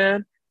last year,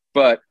 man.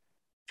 But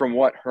from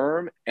what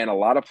Herm and a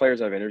lot of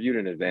players I've interviewed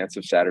in advance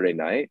of Saturday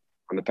night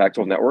on the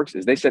Pac-12 networks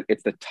is they said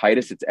it's the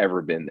tightest it's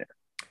ever been there.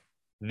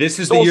 This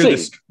is the year.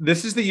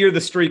 This is the year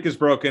the streak is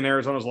broken.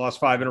 Arizona's lost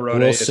 5 in a row.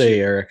 We'll see,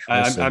 Eric.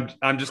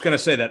 I'm just going to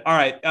say that. All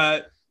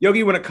right,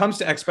 Yogi. When it comes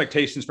to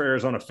expectations for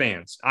Arizona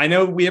fans, I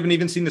know we haven't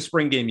even seen the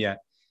spring game yet.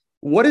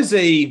 What is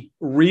a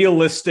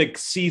realistic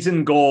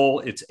season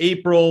goal? It's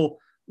April.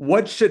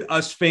 What should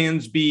us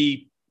fans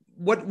be?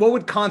 What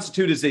would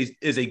constitute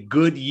as a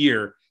good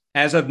year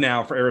as of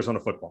now for Arizona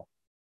football?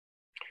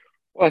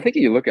 Well, I think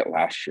you look at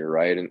last year,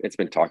 right? And it's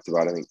been talked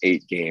about, I think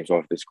 8 games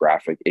off this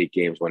graphic, 8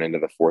 games went into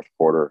the fourth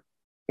quarter,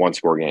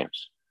 1-score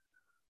games,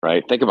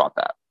 right? Think about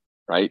that,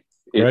 right?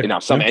 Now,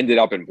 some ended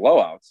up in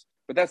blowouts,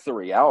 but that's the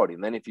reality.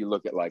 And then if you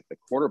look at like the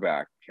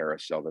quarterback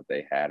carousel that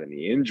they had and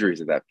the injuries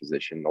at that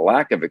position, the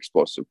lack of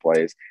explosive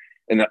plays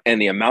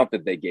and the amount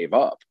that they gave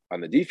up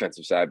on the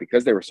defensive side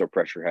because they were so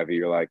pressure heavy,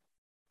 you're like,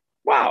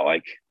 wow,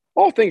 like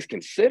all things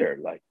considered,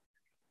 like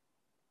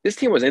this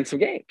team was in some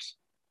games,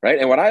 right?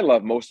 And what I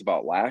love most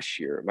about last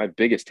year, my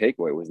biggest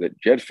takeaway was that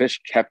Jedd Fisch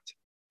kept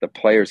the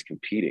players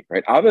competing,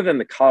 right? Other than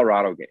the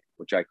Colorado game,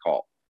 which I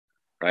called,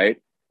 right?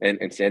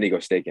 And San Diego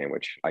State game,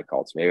 which I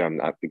called. So maybe I'm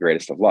not the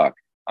greatest of luck.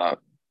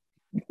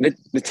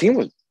 The team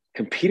was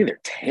competing their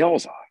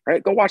tails off,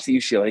 right? Go watch the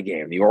UCLA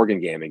game, the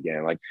Oregon game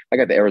again. Like I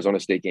got the Arizona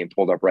State game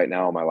pulled up right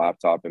now on my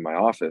laptop in my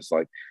office.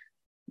 Like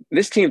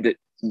this team,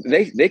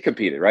 they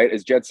competed, right?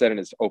 As Jed said in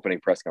his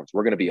opening press conference,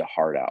 we're going to be a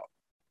hard out.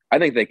 I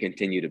think they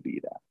continue to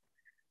be that.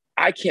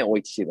 I can't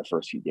wait to see the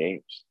first few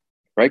games,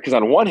 right? Because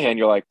on one hand,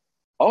 you're like,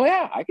 oh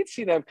yeah, I could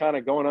see them kind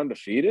of going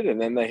undefeated.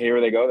 And then here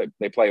they go,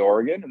 they play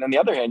Oregon. And then the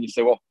other hand, you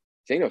say, well,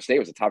 San Diego State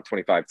was a top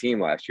 25 team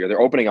last year.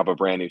 They're opening up a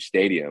brand new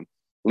stadium.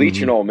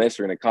 Leach and Ole Miss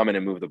are going to come in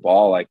and move the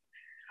ball. Like,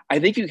 I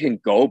think you can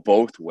go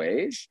both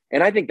ways.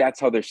 And I think that's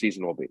how their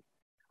season will be.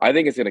 I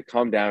think it's going to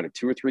come down to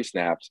 2 or 3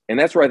 snaps. And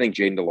that's where I think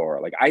Jayden de Laura,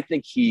 like, I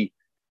think he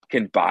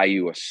can buy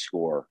you a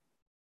score.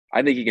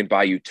 I think he can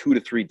buy you 2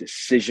 to 3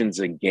 decisions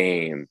a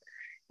game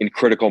in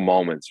critical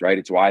moments, right?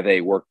 It's why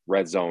they work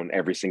red zone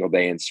every single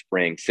day in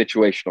spring,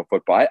 situational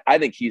football. I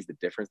think he's the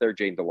difference there,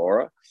 Jayden de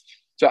Laura.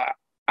 So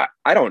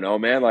I don't know,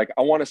 man. Like,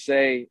 I want to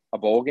say a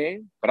bowl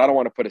game, but I don't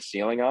want to put a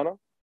ceiling on him.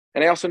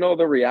 And I also know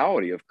the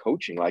reality of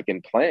coaching, like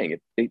in playing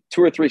it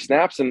 2 or 3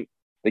 snaps and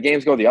the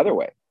games go the other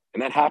way.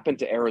 And that happened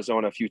to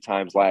Arizona a few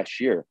times last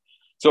year.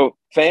 So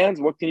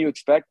fans, what can you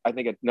expect? I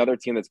think another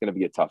team that's going to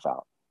be a tough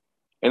out.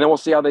 And then we'll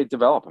see how they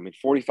develop. I mean,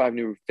 45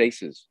 new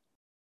faces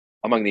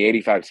among the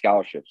 85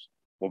 scholarships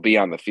will be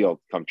on the field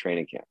come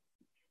training camp.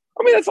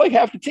 I mean, that's like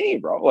half the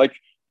team, bro. Like,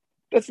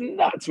 that's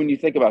nuts when you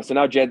think about it. So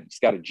now Jed's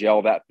got to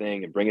gel that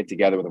thing and bring it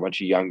together with a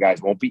bunch of young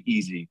guys. Won't be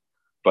easy.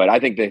 But I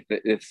think that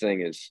this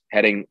thing is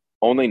heading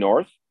only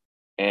north.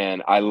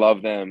 And I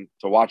love them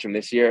to watch them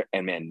this year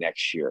and, man,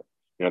 next year.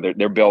 You know,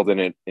 they're building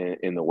it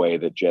in the way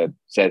that Jed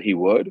said he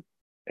would.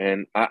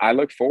 And I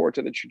look forward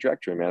to the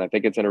trajectory, man. I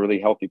think it's in a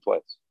really healthy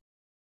place.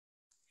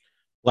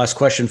 Last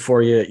question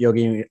for you,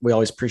 Yogi. We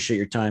always appreciate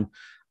your time.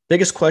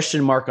 Biggest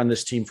question mark on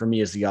this team for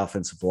me is the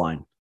offensive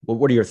line.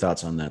 What are your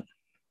thoughts on that?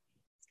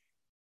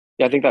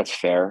 Yeah, I think that's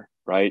fair,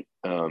 right?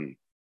 And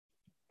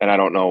I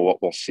don't know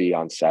what we'll see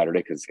on Saturday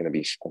because it's going to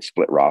be a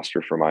split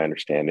roster from my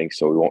understanding.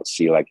 So we won't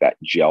see like that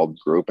gelled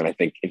group. And I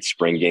think in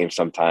spring games,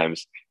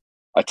 sometimes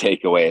a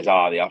takeaway is,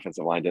 the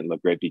offensive line didn't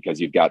look great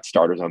because you've got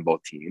starters on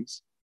both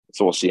teams.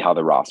 So we'll see how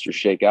the rosters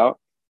shake out.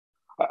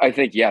 I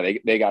think, yeah,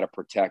 they got to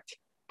protect,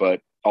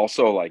 but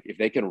also like if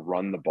they can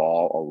run the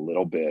ball a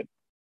little bit,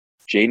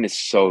 Jaden is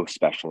so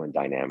special and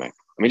dynamic.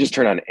 I mean, just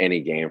turn on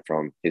any game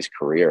from his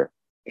career.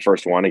 The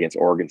first one against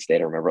Oregon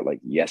State, I remember it like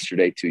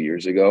yesterday, 2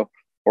 years ago,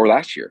 or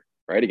last year,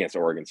 right, against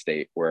Oregon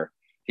State, where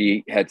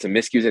he had some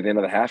miscues at the end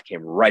of the half,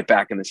 came right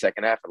back in the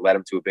second half and led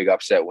him to a big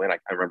upset win. I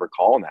remember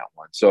calling that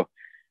one. So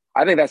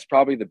I think that's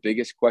probably the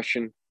biggest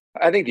question.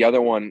 I think the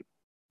other one,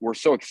 we're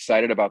so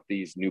excited about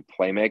these new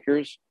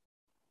playmakers.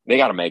 They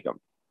got to make them,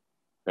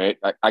 right?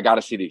 I got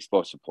to see the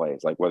explosive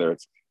plays, like whether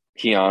it's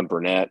Keon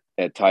Burnett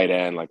at tight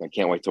end. Like I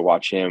can't wait to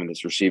watch him and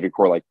this receiving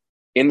core. Like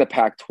in the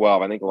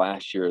Pac-12, I think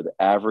last year, the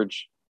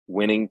average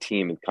winning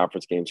team in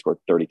conference games scored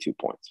 32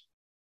 points.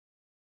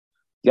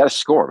 You got to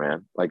score,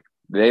 man. Like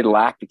they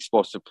lacked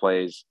explosive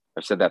plays.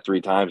 I've said that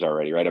 3 times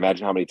already, right?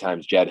 Imagine how many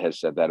times Jed has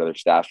said that, other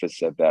staff has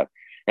said that.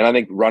 And I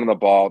think running the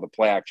ball, the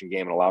play action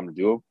game, and allow them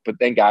to do it. But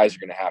then guys are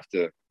going to have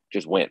to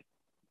just win.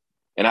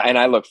 And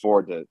I look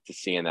forward to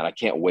seeing that. I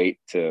can't wait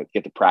to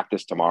get to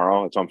practice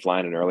tomorrow. So I'm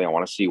flying in early. I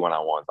want to see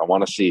one-on-ones. I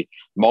want to see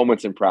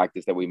moments in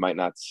practice that we might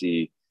not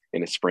see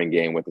in a spring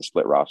game with the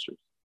split rosters.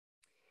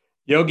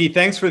 Yogi,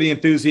 thanks for the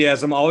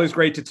enthusiasm. Always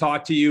great to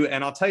talk to you.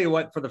 And I'll tell you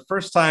what, for the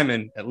first time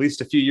in at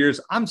least a few years,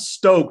 I'm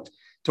stoked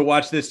to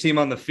watch this team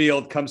on the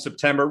field come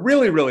September.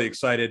 Really, really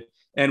excited.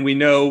 And we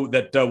know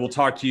that we'll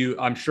talk to you,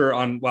 I'm sure,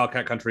 on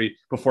Wildcat Country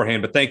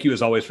beforehand. But thank you,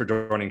 as always, for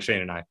joining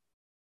Shane and I.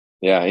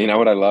 Yeah, you know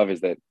what I love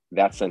is that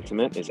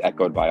sentiment is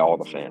echoed by all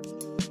the fans.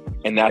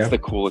 And that's the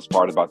coolest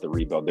part about the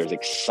rebuild. There's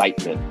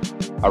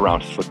excitement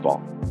around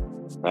football.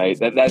 Right,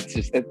 that's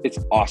just it's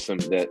awesome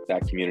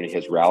that community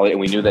has rallied, and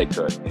we knew they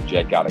could, and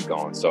Jed got it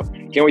going. So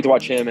can't wait to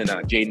watch him and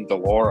Jaden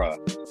Delora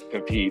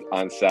compete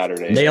on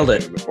Saturday. Nailed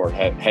it before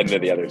heading to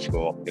the other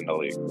school in the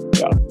league.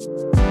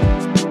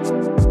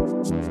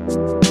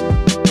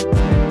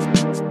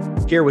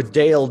 Here with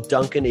Dale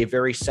Duncan, a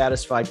very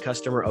satisfied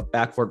customer of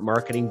Backcourt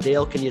Marketing.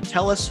 Dale, can you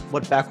tell us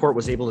what Backcourt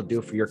was able to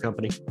do for your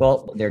company?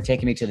 Well, they're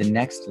taking me to the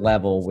next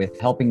level with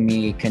helping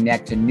me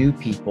connect to new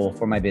people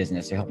for my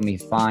business. They're helping me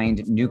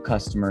find new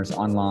customers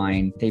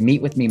online. They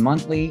meet with me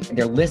monthly.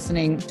 They're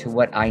listening to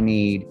what I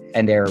need,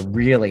 and they're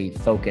really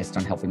focused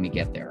on helping me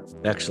get there.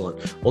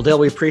 Excellent. Well, Dale,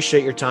 we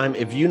appreciate your time.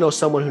 If you know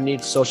someone who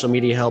needs social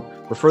media help,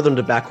 refer them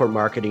to Backcourt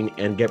Marketing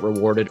and get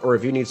rewarded. Or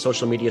if you need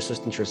social media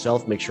assistance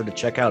yourself, make sure to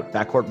check out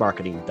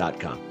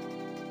backcourtmarketing.com.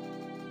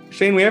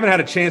 Shane, we haven't had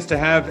a chance to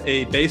have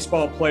a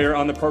baseball player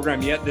on the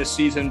program yet this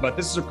season, but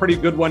this is a pretty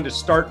good one to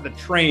start the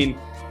train.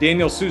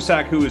 Daniel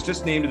Susac, who was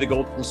just named to the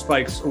Golden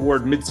Spikes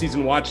Award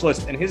midseason watch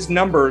list, and his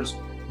numbers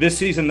this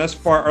season thus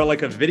far are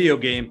like a video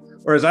game.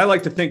 Or as I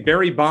like to think,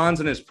 Barry Bonds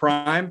in his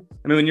prime.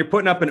 I mean, when you're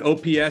putting up an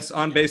OPS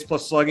on base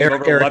plus slugging over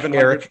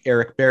 1,100.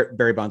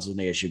 Barry Bonds is an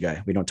ASU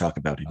guy. We don't talk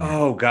about him.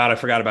 Oh, God, I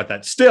forgot about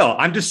that. Still,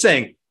 I'm just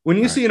saying, when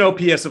you see an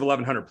OPS of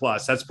 1,100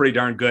 plus, that's pretty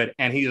darn good.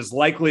 And he is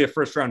likely a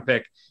first-round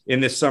pick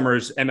in this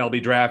summer's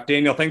MLB draft.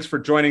 Daniel, thanks for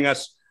joining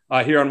us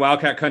here on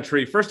Wildcat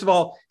Country. First of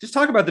all, just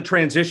talk about the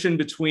transition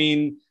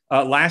between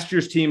last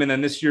year's team and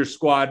then this year's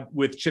squad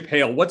with Chip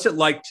Hale. What's it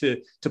like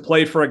to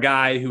play for a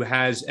guy who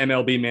has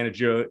MLB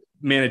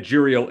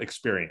managerial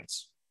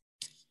experience?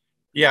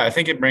 Yeah, I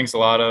think it brings a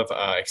lot of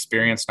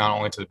experience, not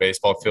only to the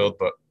baseball field,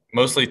 but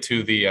mostly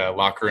to the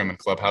locker room and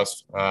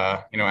clubhouse,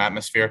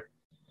 atmosphere.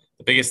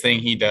 The biggest thing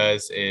he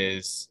does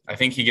is I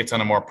think he gets on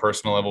a more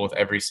personal level with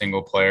every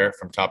single player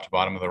from top to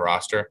bottom of the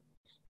roster.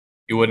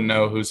 You wouldn't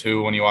know who's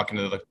who when you walk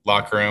into the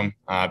locker room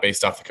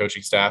based off the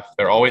coaching staff.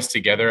 They're always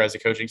together as a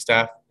coaching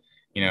staff.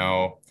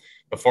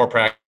 Before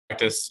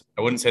practice,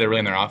 I wouldn't say they're really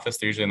in their office.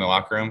 They're usually in the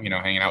locker room,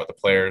 hanging out with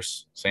the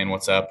players, saying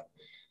what's up.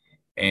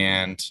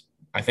 And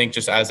I think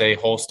just as a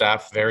whole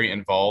staff, very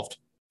involved,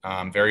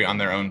 very on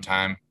their own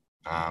time.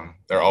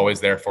 They're always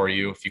there for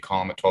you. If you call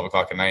them at 12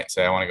 o'clock at night and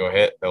say, I want to go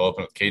hit, they'll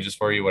open up the cages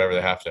for you, whatever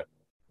they have to.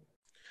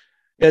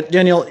 Yeah,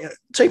 Daniel,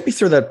 take me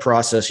through that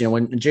process.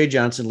 When Jay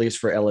Johnson leaves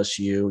for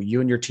LSU,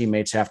 you and your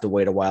teammates have to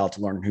wait a while to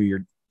learn who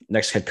your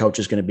next head coach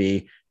is going to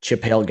be.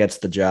 Chip Hale gets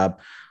the job.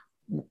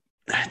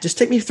 Just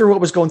take me through what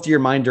was going through your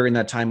mind during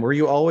that time. Were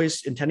you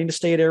always intending to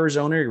stay at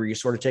Arizona, or were you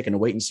sort of taking a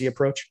wait and see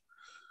approach?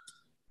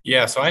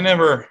 Yeah, so I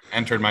never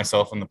entered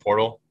myself in the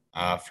portal.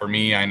 For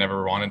me, I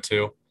never wanted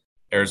to.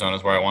 Arizona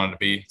is where I wanted to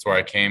be. It's where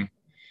I came.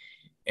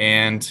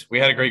 And we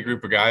had a great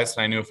group of guys.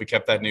 And I knew if we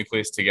kept that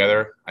nucleus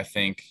together, I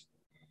think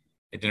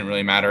it didn't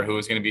really matter who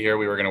was going to be here.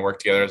 We were going to work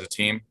together as a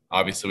team.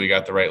 Obviously, we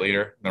got the right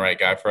leader and the right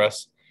guy for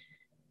us.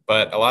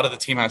 But a lot of the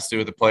team has to do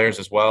with the players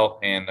as well.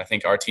 And I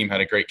think our team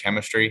had a great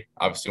chemistry.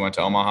 Obviously, went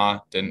to Omaha,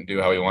 didn't do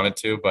how we wanted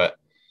to. But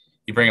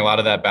you bring a lot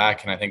of that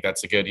back, and I think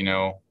that's a good,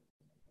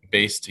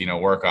 base to,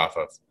 work off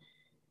of.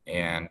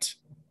 and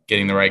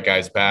getting the right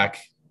guys back,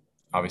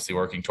 obviously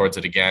working towards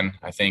it again.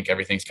 I think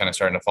everything's kind of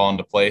starting to fall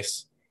into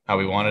place how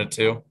we wanted it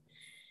to.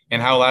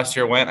 And how last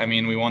year went, I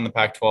mean, we won the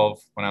Pac-12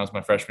 when I was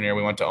my freshman year.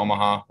 We went to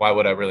Omaha. Why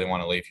would I really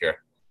want to leave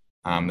here?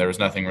 There was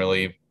nothing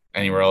really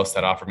anywhere else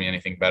that offered me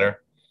anything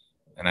better.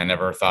 And I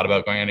never thought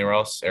about going anywhere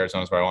else.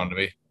 Arizona's where I wanted to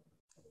be.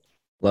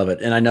 Love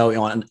it. And I know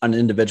on an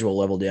individual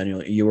level,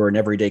 Daniel, you were an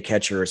everyday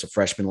catcher as a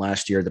freshman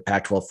last year, the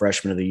Pac-12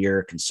 Freshman of the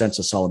Year,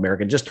 consensus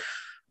All-American, just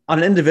on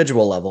an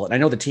individual level. And I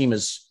know the team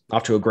is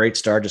off to a great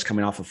start, just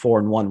coming off a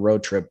 4-1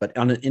 road trip, but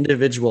on an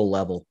individual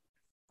level,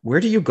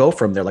 where do you go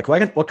from there? Like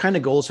what kind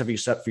of goals have you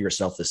set for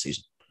yourself this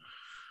season?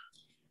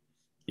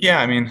 Yeah,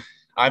 I mean,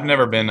 I've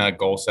never been a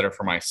goal setter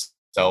for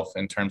myself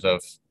in terms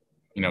of,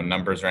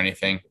 numbers or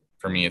anything.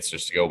 For me, it's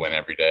just to go win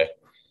every day.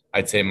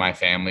 I'd say my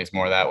family's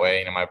more that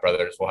way. My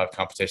brothers will have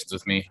competitions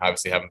with me.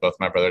 Obviously, having both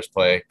my brothers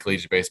play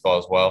collegiate baseball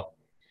as well.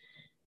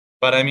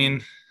 But I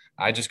mean,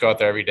 I just go out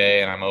there every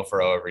day and I'm 0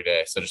 for 0 every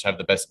day. So just have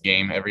the best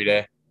game every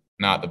day,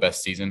 not the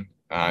best season.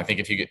 I think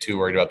if you get too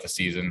worried about the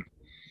season,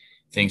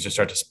 things just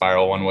start to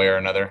spiral one way or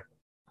another.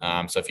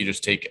 So if you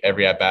just take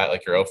every at bat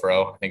like you're 0 for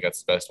 0, I think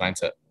that's the best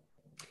mindset.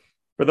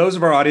 For those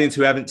of our audience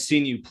who haven't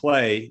seen you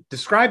play,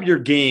 describe your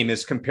game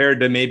as compared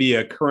to maybe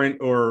a current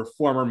or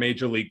former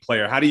major league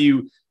player.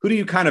 Who do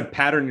you kind of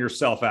pattern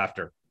yourself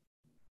after?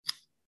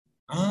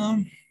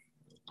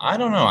 I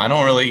don't know. I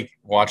don't really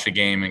watch a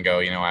game and go,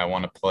 I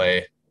want to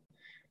play,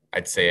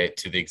 I'd say it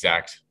to the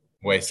exact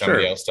way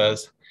somebody else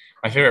does.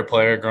 My favorite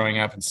player growing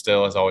up and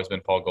still has always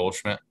been Paul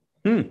Goldschmidt.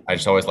 I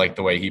just always liked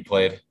the way he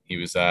played. He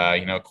was,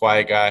 a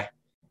quiet guy.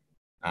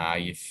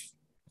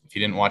 If you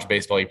didn't watch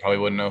baseball, you probably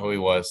wouldn't know who he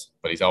was,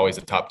 but he's always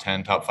a top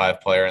 10, top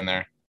 5 player in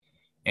there.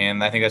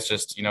 And I think that's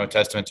just, a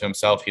testament to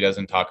himself. He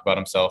doesn't talk about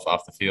himself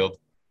off the field.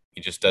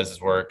 He just does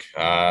his work.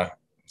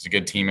 He's a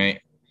good teammate.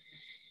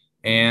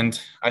 And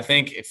I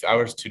think if I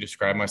was to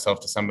describe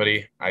myself to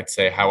somebody, I'd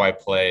say how I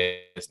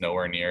play is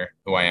nowhere near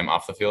who I am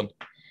off the field.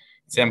 I'd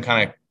say I'm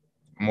kind of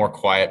a more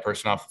quiet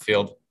person off the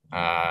field,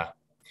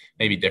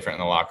 maybe different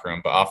in the locker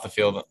room, but off the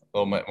field, a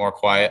little bit more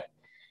quiet.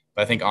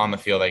 But I think on the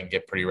field, I can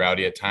get pretty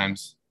rowdy at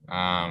times.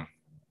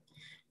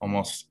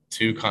 Almost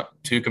too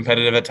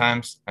competitive at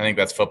times. I think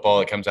that's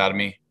football. It comes out of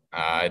me.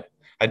 I'd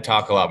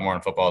talk a lot more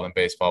in football than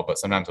baseball, but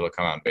sometimes it'll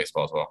come out in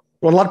baseball as well.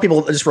 Well, a lot of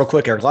people, just real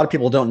quick, Eric, a lot of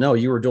people don't know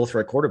you were a dual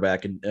threat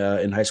quarterback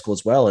in high school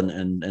as well.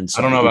 And so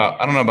I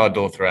don't know about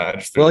dual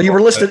threat. You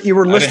were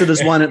listed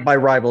as one by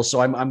Rivals.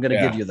 So I'm going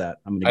to give you that.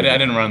 I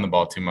didn't run the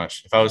ball too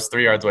much. If I was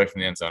 3 yards away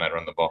from the end zone, I'd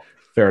run the ball.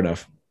 Fair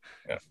enough.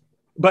 Yeah.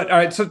 But all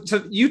right. So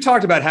you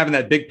talked about having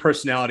that big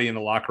personality in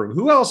the locker room.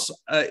 Who else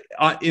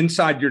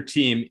inside your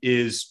team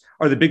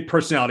are the big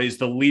personalities,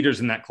 the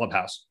leaders in that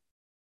clubhouse?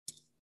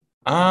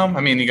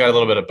 I mean, you got a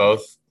little bit of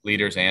both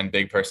leaders and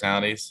big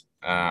personalities.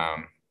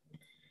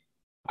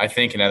 I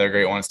think another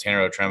great one is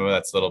Tanner Otremba.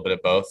 That's a little bit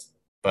of both.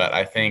 But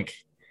I think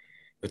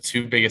the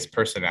two biggest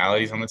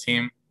personalities on the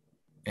team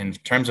in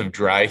terms of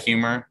dry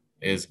humor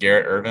is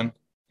Garrett Irvin.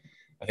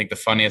 I think the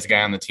funniest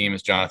guy on the team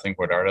is Jonathan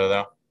Guardado,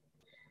 though.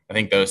 I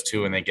think those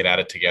two, when they get at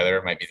it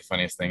together, might be the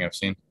funniest thing I've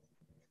seen.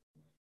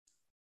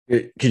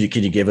 Could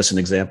you give us an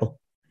example?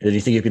 Do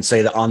you think you can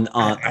say that on the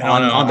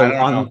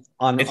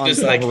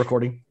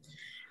recording?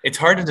 It's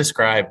hard to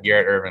describe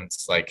Garrett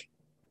Irvin's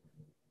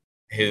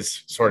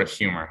his sort of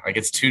humor.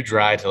 It's too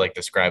dry to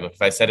describe it.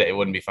 If I said it, it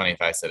wouldn't be funny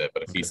if I said it,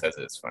 but if he says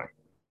it, it's funny.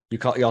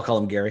 Y'all call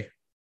him Gary?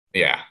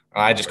 Yeah.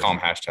 I just call him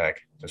hashtag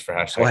just for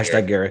hashtag. Oh,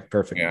 hashtag Gary.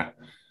 Perfect. Yeah.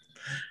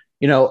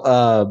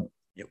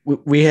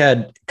 We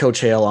had Coach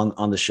Hale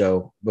on the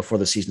show before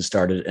the season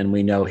started, and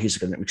we know he's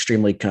an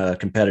extremely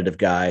competitive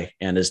guy,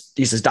 and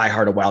he's as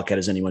diehard a Wildcat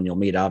as anyone you'll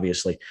meet,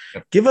 obviously.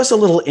 Yep. Give us a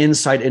little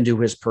insight into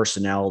his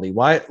personality.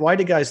 Why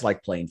do guys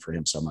like playing for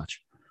him so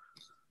much?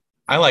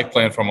 I like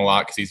playing for him a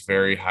lot because he's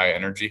very high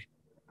energy.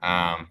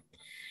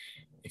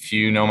 If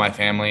you know my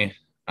family,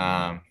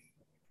 ADD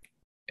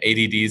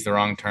is the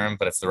wrong term,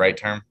 but it's the right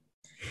term.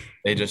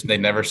 They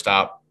never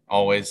stop,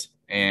 always.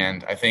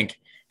 And I think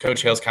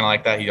Coach Hale's kind of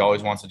like that. He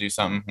always wants to do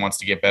something, wants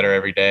to get better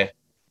every day.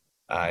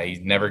 He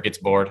never gets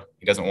bored.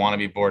 He doesn't want to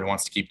be bored. He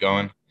wants to keep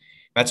going.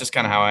 That's just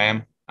kind of how I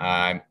am.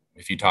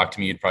 If you talk to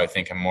me, you'd probably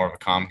think I'm more of a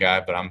calm guy,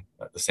 but I'm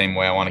the same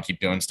way. I want to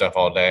keep doing stuff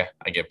all day.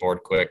 I get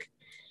bored quick.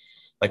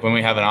 When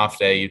we have an off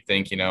day, you'd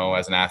think,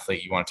 as an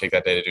athlete, you want to take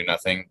that day to do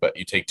nothing, but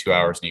you take 2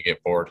 hours and you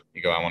get bored.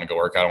 You go, I want to go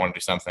work out. I want to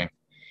do something.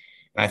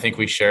 And I think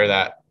we share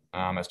that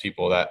as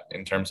people, that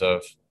in terms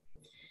of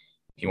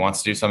he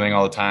wants to do something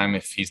all the time.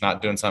 If he's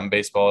not doing something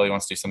baseball, he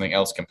wants to do something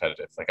else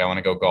competitive. I want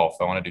to go golf.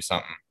 I want to do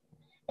something.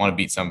 I want to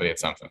beat somebody at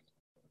something.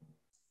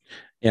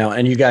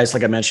 And you guys,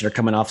 like I mentioned, are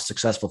coming off a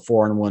successful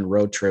 4-1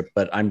 road trip,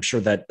 but I'm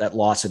sure that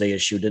loss at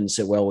ASU didn't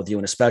sit well with you,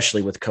 and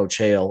especially with Coach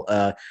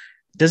Hale.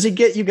 Does he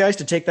get you guys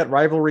to take that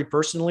rivalry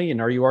personally?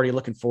 And are you already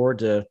looking forward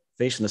to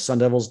facing the Sun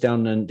Devils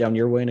down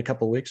your way in a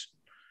couple of weeks?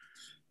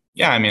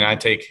 Yeah, I mean, I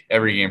take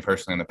every game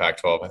personally in the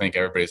Pac-12. I think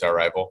everybody's our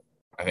rival.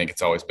 I think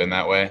it's always been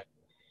that way.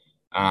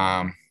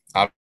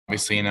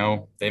 Obviously,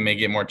 they may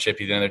get more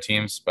chippy than other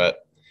teams,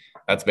 but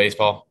that's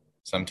baseball.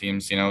 Some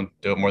teams, do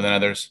it more than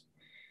others.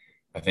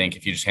 I think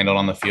if you just handle it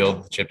on the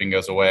field, the chipping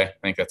goes away. I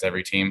think that's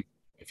every team.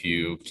 If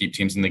you keep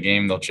teams in the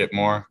game, they'll chip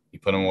more. You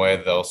put them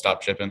away, they'll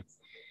stop chipping.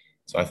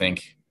 So I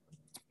think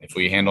if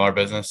we handle our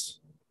business,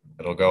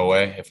 it'll go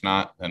away. If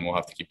not, then we'll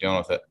have to keep dealing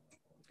with it.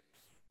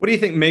 What do you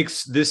think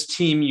makes this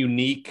team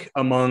unique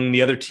among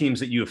the other teams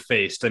that you have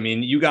faced? I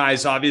mean, you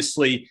guys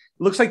obviously, it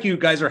looks like you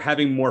guys are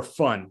having more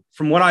fun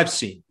from what I've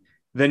seen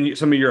than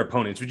some of your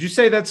opponents. Would you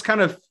say that's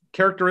kind of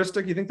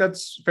characteristic? You think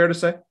that's fair to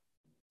say?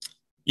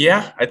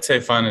 Yeah, I'd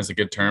say fun is a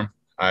good term.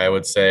 I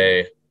would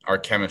say our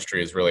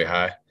chemistry is really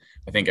high.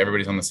 I think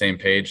everybody's on the same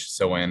page.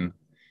 So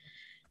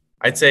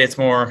I'd say it's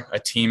more a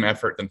team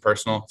effort than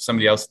personal. If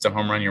somebody else hits a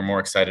home run, you're more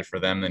excited for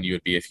them than you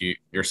would be if you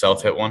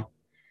yourself hit one.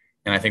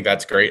 And I think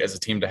that's great as a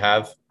team to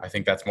have. I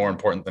think that's more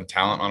important than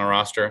talent on a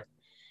roster.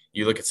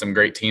 You look at some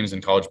great teams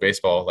in college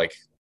baseball, like,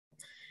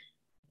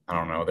 I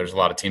don't know, there's a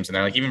lot of teams in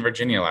there. Like even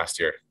Virginia last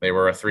year, they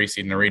were a 3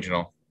 seed in a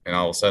regional, and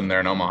all of a sudden they're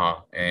in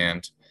Omaha.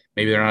 And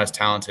maybe they're not as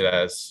talented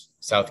as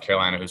South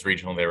Carolina, whose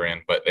regional they were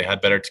in, but they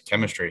had better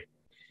chemistry.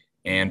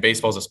 And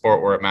baseball is a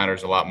sport where it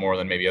matters a lot more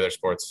than maybe other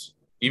sports.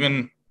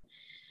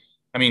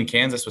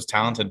 Kansas was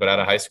talented, but out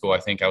of high school, I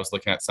think I was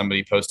looking at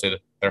somebody posted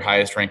their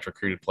highest ranked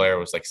recruited player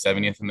was like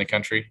 70th in the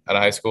country out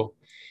of high school.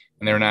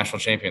 And they were national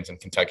champions, and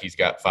Kentucky's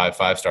got 5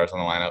 stars on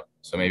the lineup.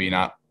 So maybe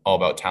not all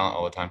about talent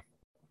all the time.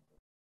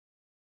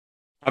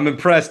 I'm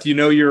impressed. You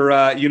know your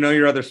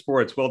other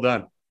sports. Well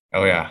done.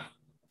 Oh yeah.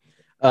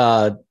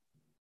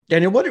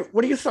 Daniel, what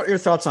are your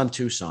thoughts on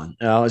Tucson?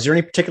 Is there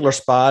any particular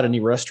spot, any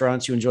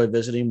restaurants you enjoy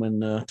visiting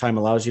when time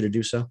allows you to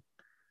do so?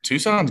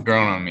 Tucson's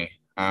grown on me.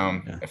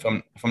 If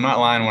I'm not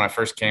lying, when I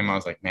first came, I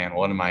was like, man,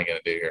 what am I going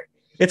to do here?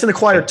 It's an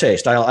acquired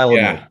taste. I'll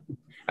admit.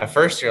 At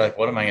first you're like,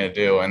 what am I going to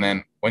do? And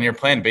then when you're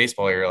playing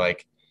baseball, you're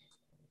like,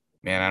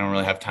 man, I don't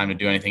really have time to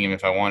do anything even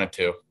if I wanted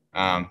to.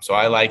 So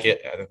I like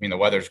it. I mean, the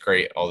weather's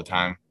great all the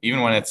time. Even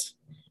when it's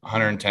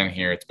 110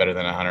 here, it's better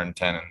than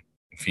 110 in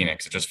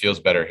Phoenix. It just feels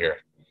better here.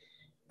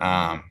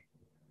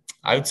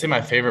 I would say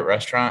my favorite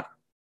restaurant,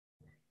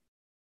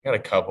 I got a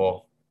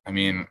couple. I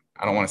mean,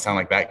 I don't want to sound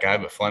like that guy,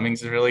 but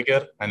Fleming's is really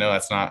good. I know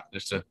that's not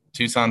just a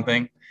Tucson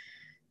thing,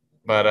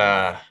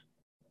 but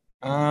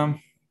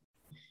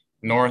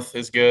North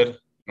is good.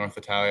 North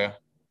Italia.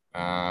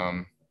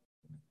 Let's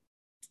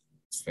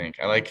think.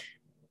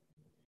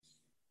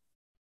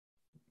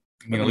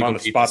 Illegal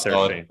pizza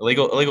solid.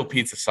 Illegal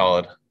pizza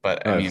solid,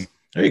 but I mean,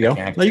 there you go.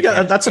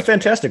 That's a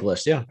fantastic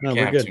list. Yeah, no,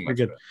 we're good. We're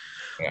good.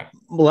 Yeah.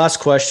 Last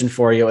question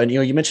for you. And,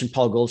 you mentioned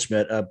Paul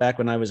Goldschmidt. Back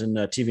when I was in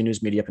TV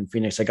news media up in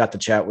Phoenix, I got to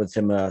chat with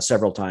him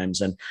several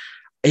times. And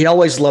he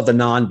always loved the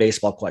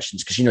non-baseball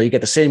questions because, you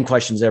get the same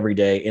questions every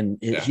day.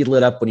 And he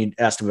lit up when you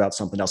asked him about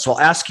something else. So I'll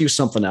ask you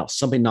something else,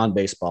 something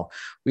non-baseball.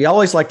 We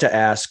always like to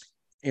ask,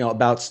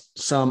 about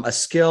a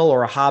skill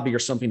or a hobby or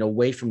something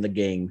away from the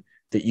game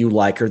that you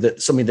like or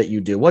that something that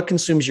you do. What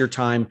consumes your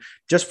time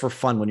just for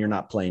fun when you're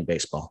not playing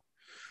baseball?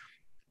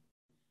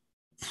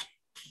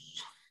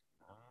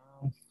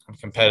 I'm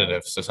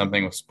competitive, so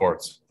something with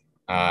sports.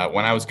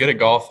 When I was good at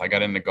golf, I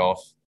got into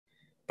golf,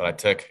 but I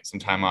took some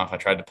time off. I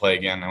tried to play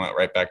again. I went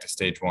right back to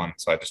stage 1,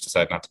 so I just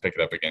decided not to pick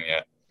it up again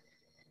yet.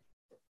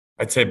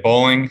 I'd say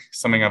bowling,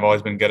 something I've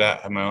always been good at.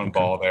 I have my own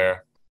ball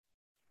there.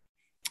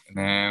 And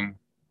then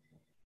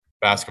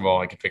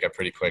basketball, I can pick up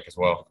pretty quick as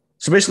well.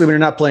 So basically, when you're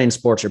not playing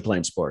sports, you're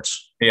playing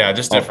sports. Yeah,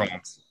 just different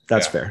ones.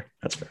 That's fair.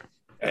 That's fair.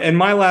 And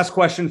my last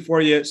question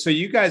for you. So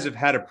you guys have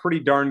had a pretty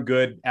darn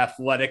good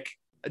athletic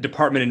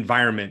department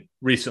environment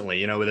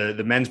recently, with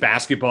the men's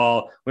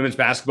basketball, women's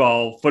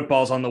basketball,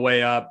 football's on the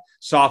way up,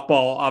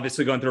 softball,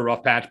 obviously going through a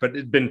rough patch, but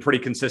it's been pretty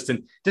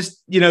consistent.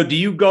 Just, do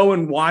you go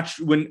and watch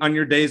when on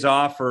your days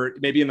off or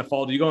maybe in the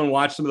fall, do you go and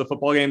watch some of the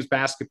football games,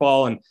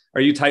 basketball? And are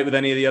you tight with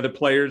any of the other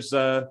players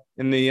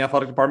in the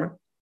athletic department?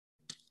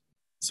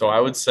 So I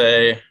would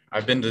say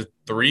I've been to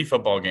 3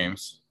 football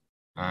games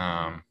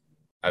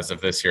as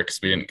of this year, because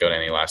we didn't go to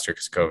any last year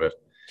because of COVID.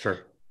 Sure.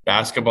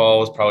 Basketball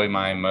was probably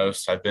my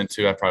most I've been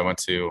to. I probably went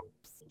to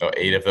about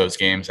 8 of those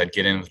games. I'd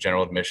get in with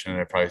general admission, and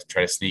I'd probably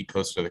try to sneak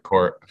closer to the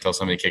court until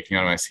somebody kicked me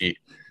out of my seat.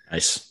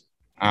 Nice.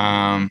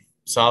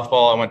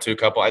 Softball, I went to a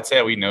couple. I'd say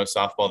we know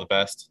softball the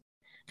best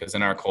because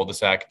in our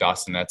cul-de-sac,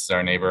 Dawson Nets is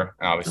our neighbor,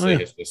 and obviously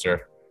his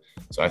sister.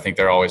 So I think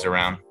they're always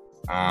around.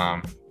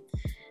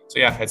 So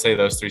yeah, I'd say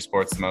those 3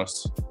 sports the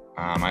most.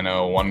 I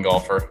know 1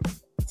 golfer.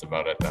 That's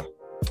about it, though.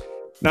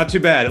 Not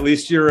too bad. At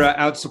least you're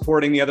out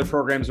supporting the other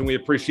programs, and we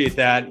appreciate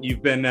that.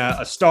 You've been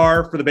a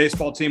star for the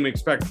baseball team. We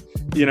expect,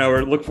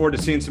 or look forward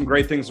to seeing some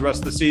great things the rest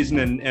of the season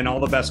and all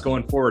the best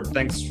going forward.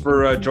 Thanks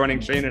for joining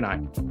Shane and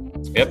I.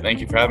 Yep. Thank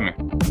you for having me.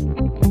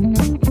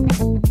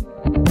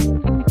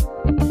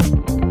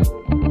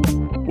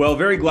 Well,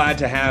 very glad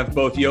to have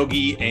both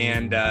Yogi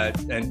and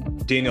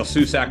Daniel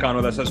Susac on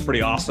with us. That's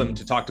pretty awesome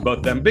to talk to both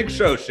of them. Big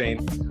show,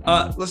 Shane.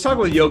 Let's talk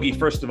about Yogi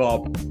first of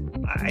all.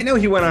 I know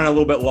he went on a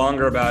little bit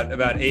longer about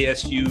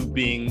ASU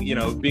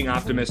being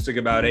optimistic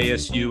about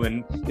ASU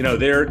and,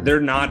 they're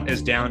not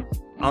as down.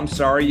 I'm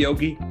sorry,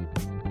 Yogi.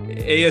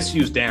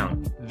 ASU's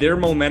down. Their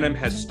momentum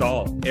has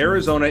stalled.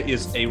 Arizona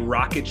is a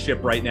rocket ship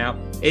right now.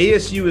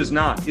 ASU is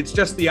not. It's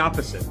just the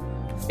opposite.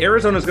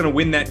 Arizona's going to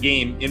win that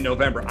game in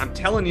November. I'm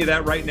telling you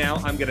that right now.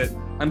 I'm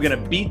gonna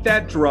beat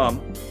that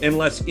drum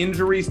unless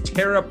injuries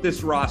tear up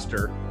this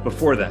roster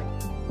before then.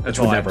 That's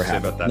all I have to say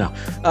about that. No.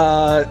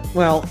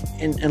 Well,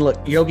 and look,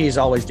 Yogi is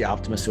always the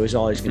optimist, so he's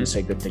always going to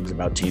say good things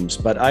about teams.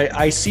 But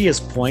I see his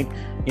point,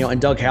 and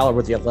Doug Haller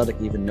with The Athletic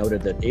even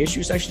noted that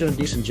ASU's actually done a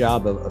decent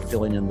job of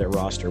filling in their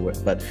roster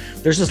but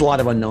there's just a lot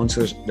of unknowns.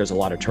 So there's a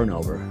lot of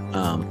turnover.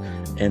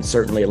 And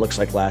certainly it looks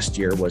like last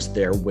year was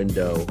their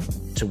window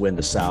to win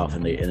the South,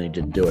 and they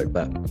didn't do it.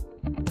 But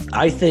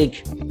I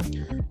think,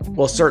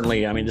 well,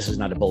 certainly, I mean, this is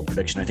not a bold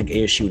prediction. I think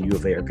ASU and U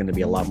of A are going to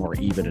be a lot more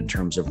even in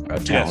terms of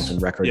talent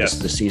and record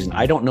this season.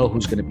 I don't know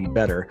who's going to be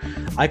better.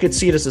 I could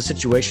see it as a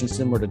situation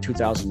similar to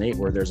 2008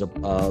 where there's a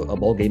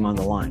bowl game on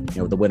the line.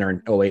 The winner in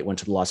 2008 went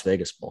to the Las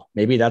Vegas Bowl.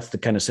 Maybe that's the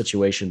kind of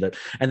situation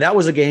and that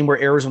was a game where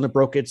Arizona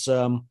broke its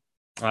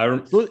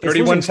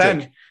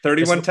 31-10.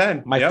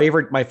 31-10.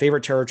 My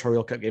favorite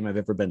territorial cut game I've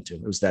ever been to.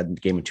 It was that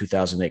game in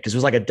 2008 because it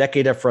was like a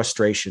decade of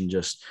frustration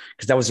just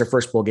because that was their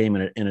first bowl game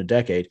in a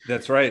decade.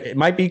 That's right. It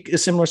might be a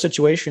similar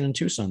situation in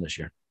Tucson this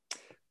year.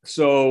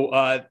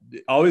 So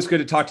always good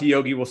to talk to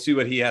Yogi. We'll see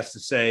what he has to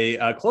say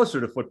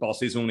closer to football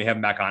season when we have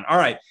him back on. All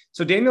right.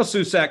 So Daniel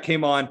Susac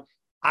came on.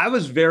 I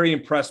was very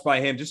impressed by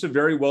him. Just a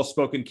very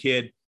well-spoken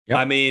kid. Yep.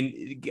 I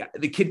mean,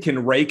 the kid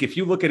can rake. If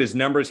you look at his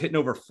numbers, hitting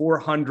over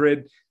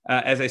 400,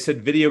 as I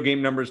said, video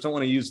game numbers. Don't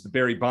want to use the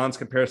Barry Bonds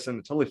comparison. I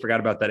totally forgot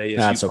about that ASU.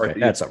 That's part. Okay.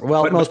 That's okay.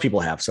 Well, most people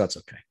have, so that's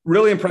okay.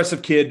 Really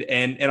impressive kid,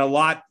 and a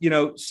lot.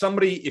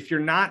 Somebody. If you're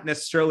not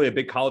necessarily a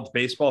big college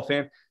baseball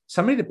fan,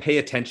 somebody to pay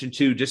attention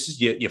to. Just as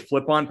you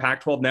flip on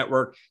Pac-12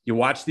 Network, you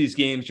watch these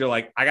games, you're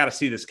like, I got to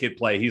see this kid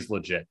play. He's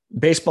legit.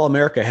 Baseball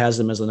America has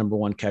him as the number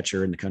one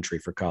catcher in the country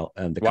for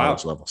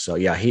college level. So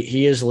yeah,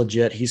 he is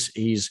legit.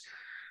 He's.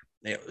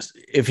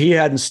 If he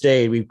hadn't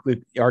stayed,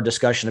 our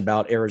discussion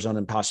about Arizona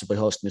and possibly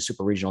hosting the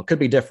super regional could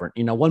be different.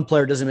 One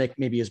player doesn't make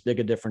maybe as big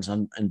a difference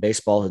in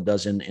baseball as it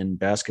does in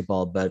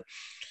basketball, but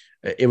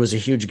it was a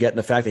huge get. And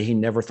the fact that he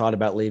never thought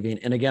about leaving.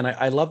 And again,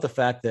 I love the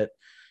fact that,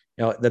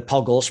 that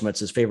Paul Goldschmidt's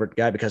his favorite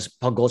guy, because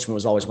Paul Goldschmidt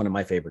was always one of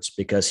my favorites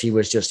because he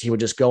would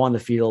just go on the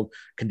field,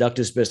 conduct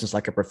his business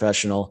like a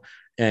professional.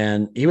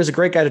 And he was a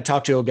great guy to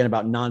talk to again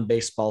about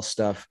non-baseball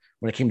stuff.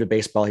 When it came to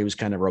baseball, he was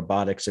kind of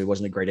robotic, so he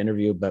wasn't a great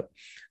interview, but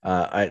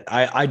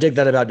I dig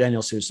that about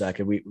Daniel Susac.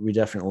 And we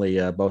definitely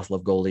both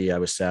love Goldie. I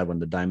was sad when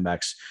the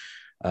Diamondbacks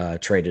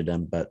traded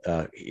him,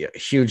 but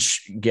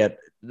huge get.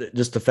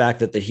 Just the fact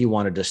that he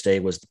wanted to stay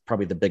was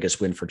probably the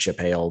biggest win for Chip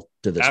Hale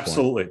to this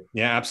absolutely. point.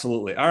 Yeah,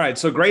 absolutely. All right.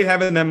 So great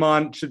having them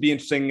on. Should be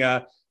interesting.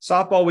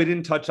 Softball, we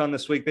didn't touch on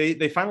this week.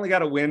 They finally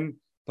got a win,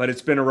 but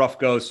it's been a rough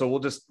go. So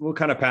we'll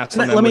kind of pass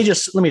on. Let me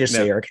just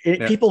say, Eric,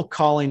 people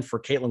calling for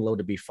Caitlin Lowe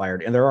to be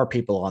fired, and there are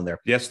people on there.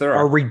 Yes, there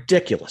are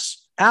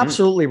ridiculous.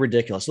 Absolutely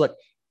ridiculous. Look,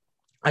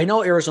 I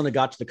know Arizona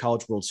got to the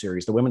College World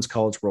Series, the Women's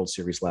College World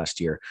Series last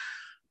year.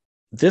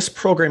 This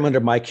program under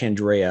Mike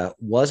Andrea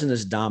wasn't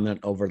as dominant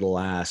over the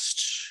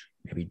last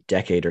maybe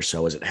decade or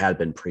so as it had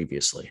been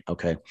previously.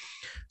 Okay.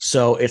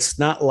 So it's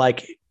not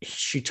like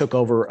she took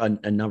over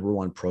a number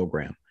one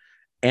program,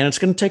 and it's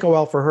going to take a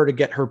while for her to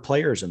get her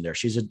players in there.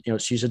 She's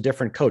a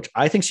different coach.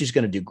 I think she's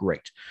going to do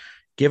great.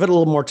 Give it a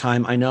little more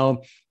time. I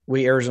know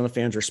we Arizona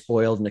fans are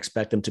spoiled and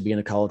expect them to be in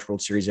a College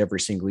World Series every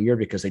single year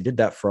because they did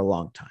that for a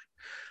long time.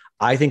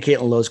 I think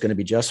Caitlin Lowe is going to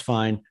be just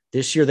fine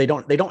this year. They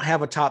don't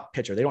have a top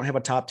pitcher. They don't have a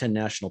top 10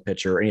 national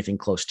pitcher or anything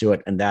close to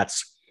it. And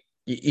that's,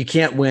 you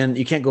can't win.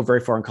 You can't go very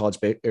far in college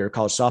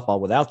softball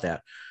without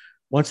that.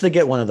 Once they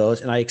get one of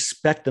those, and I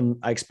expect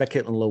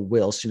Caitlin Lowe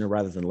will sooner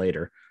rather than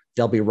later,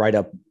 they'll be right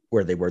up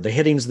where they were. The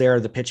hitting's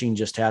there. The pitching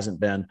just hasn't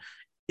been.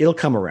 It'll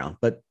come around,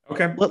 but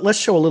okay. Let's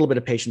show a little bit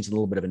of patience and a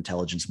little bit of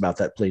intelligence about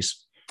that,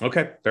 please.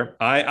 Okay, fair.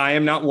 I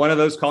am not one of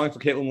those calling for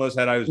Caitlin Lowe's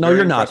head. No,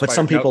 you're not, but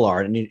some people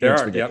are, and it's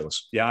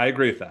ridiculous. Yep. Yeah, I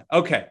agree with that.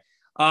 Okay.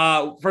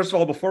 First of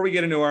all, before we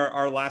get into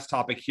our last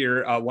topic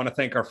here, I want to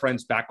thank our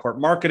friends Backcourt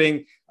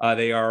Marketing.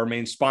 They are our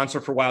main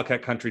sponsor for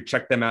Wildcat Country.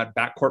 Check them out,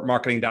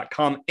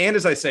 backcourtmarketing.com. And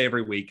as I say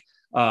every week,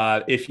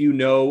 if you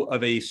know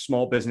of a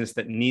small business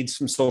that needs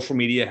some social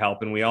media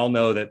help, and we all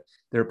know that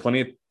there are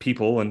plenty of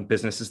people and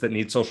businesses that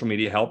need social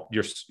media help,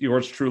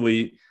 yours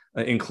truly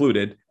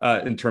included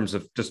in terms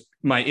of just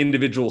my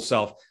individual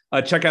self,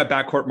 check out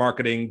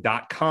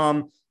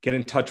backcourtmarketing.com, get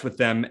in touch with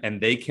them, and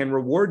they can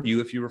reward you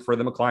if you refer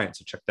them a client.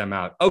 So check them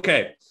out.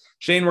 Okay,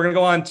 Shane, we're going to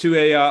go on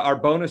to our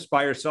bonus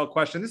buy or sell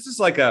question. This is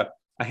like a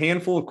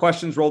handful of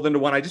questions rolled into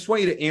one. I just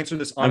want you to answer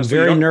this honestly.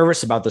 I'm very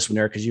nervous about this one,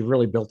 Eric, because you've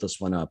really built this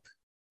one up.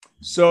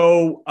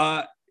 So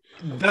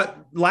that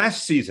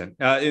last season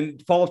in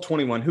fall of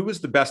 21, who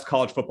was the best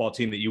college football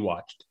team that you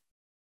watched?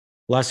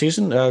 Last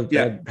season?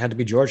 Had to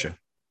be Georgia.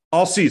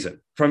 All season,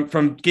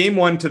 from game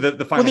one to the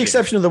final. With the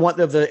exception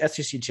of the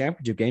SEC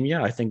championship game,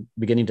 yeah, I think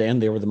beginning to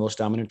end they were the most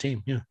dominant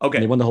team. Yeah, okay,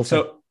 and they won the whole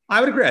thing. So I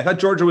would agree. I thought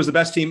Georgia was the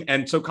best team,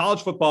 and so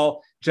college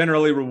football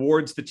generally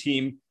rewards the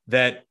team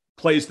that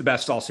plays the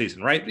best all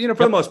season, right?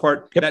 For the most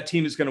part, that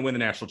team is going to win the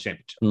national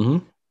championship.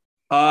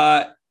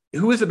 Mm-hmm.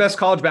 Who is the best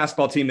college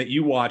basketball team that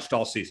you watched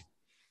all season?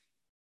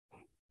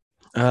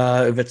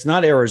 If it's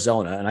not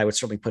Arizona, and I would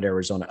certainly put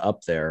Arizona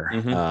up there,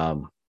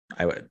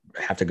 I would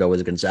have to go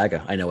with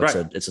Gonzaga. I know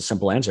it's a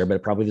simple answer,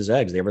 but probably the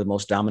Zags. They were the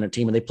most dominant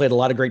team, and they played a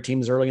lot of great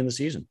teams early in the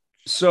season.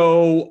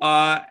 So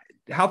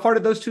how far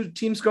did those two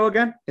teams go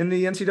again in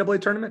the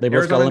NCAA tournament? They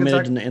both got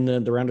eliminated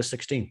in the round of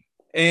 16.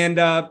 And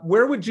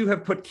where would you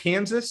have put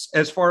Kansas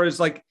as far as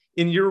like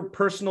in your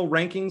personal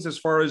rankings, as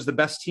far as the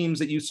best teams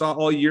that you saw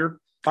all year?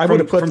 I would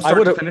have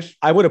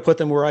put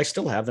them where I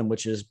still have them,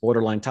 which is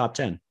borderline top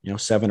 10,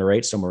 7 or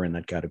 8, somewhere in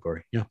that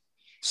category. Yeah.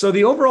 So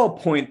the overall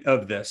point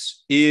of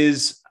this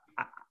is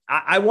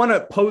I want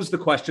to pose the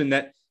question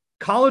that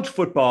college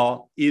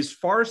football is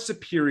far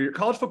superior.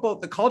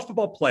 The college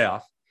football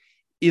playoff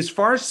is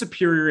far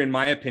superior, in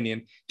my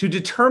opinion, to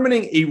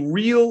determining a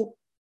real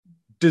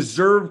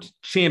deserved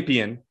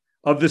champion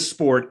of the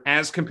sport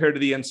as compared to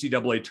the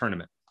NCAA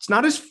tournament. It's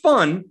not as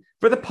fun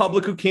for the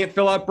public who can't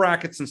fill out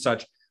brackets and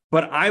such,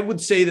 but I would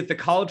say that the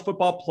college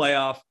football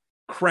playoff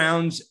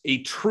crowns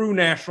a true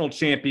national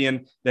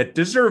champion that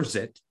deserves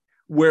it,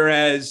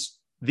 whereas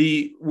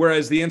the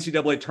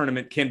NCAA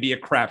tournament can be a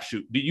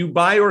crapshoot. Do you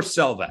buy or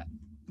sell that?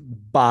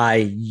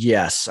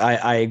 Yes,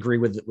 I agree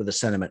with the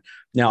sentiment.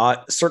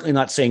 Now, certainly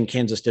not saying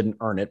Kansas didn't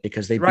earn it,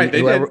 because they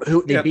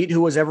beat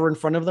who was ever in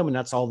front of them, and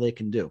that's all they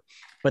can do.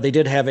 But they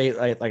did have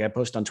like I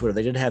posted on Twitter,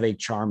 they did have a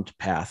charmed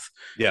path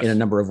in a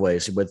number of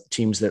ways with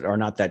teams that are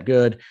not that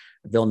good.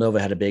 Villanova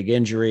had a big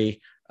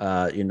injury.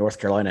 North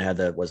Carolina had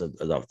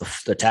the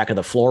attack of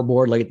the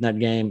floorboard late in that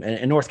game,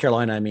 and North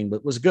Carolina,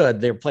 was good.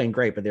 They were playing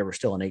great, but they were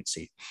still an 8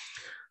 seed.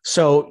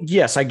 So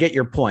yes, I get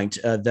your point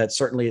that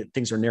certainly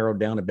things are narrowed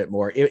down a bit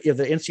more. If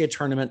the NCAA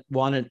tournament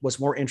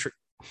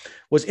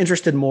was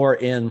interested more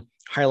in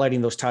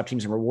highlighting those top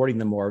teams and rewarding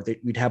them more,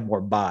 we'd have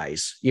more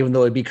buys, even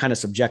though it'd be kind of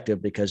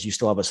subjective because you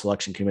still have a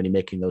selection committee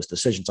making those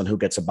decisions on who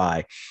gets a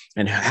buy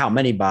and how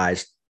many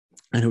buys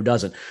and who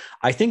doesn't.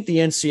 I think the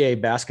NCAA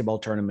basketball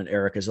tournament,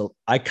 Eric,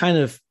 I kind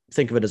of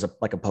think of it as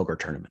like a poker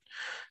tournament.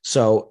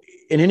 So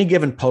in any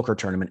given poker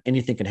tournament,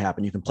 anything can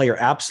happen. You can play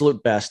your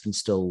absolute best and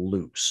still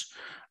lose.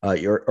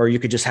 Or you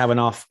could just have an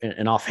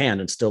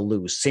offhand and still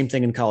lose. Same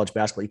thing in college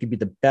basketball. You could be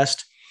the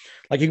best,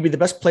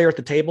 player at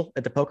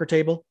the poker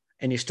table,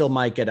 and you still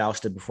might get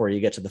ousted before you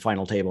get to the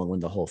final table and win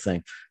the whole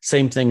thing.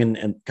 Same thing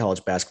in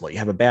college basketball. You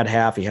have a bad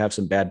half, you have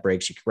some bad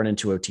breaks, you can run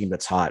into a team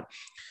that's hot,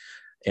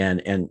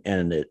 and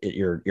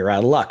you're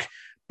out of luck.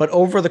 But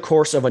over the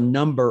course of a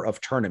number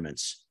of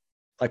tournaments,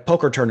 like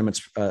poker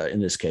tournaments, in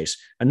this case,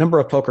 a number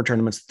of poker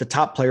tournaments, the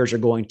top players are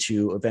going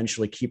to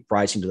eventually keep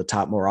rising to the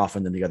top more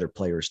often than the other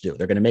players do.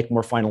 They're going to make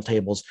more final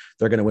tables.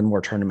 They're going to win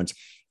more tournaments.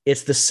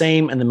 It's the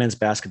same in the men's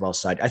basketball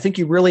side. I think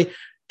you really,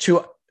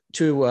 to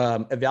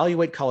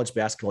evaluate college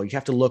basketball, you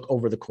have to look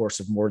over the course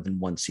of more than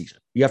one season.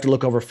 You have to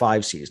look over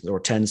 5 seasons or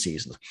 10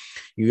 seasons.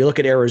 You look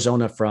at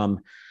Arizona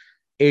from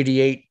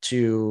 88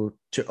 to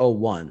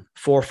 01,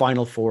 4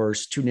 Final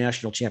Fours, 2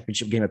 national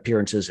championship game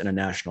appearances, and a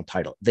national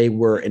title. They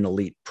were an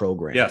elite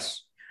program.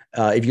 Yes.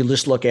 If you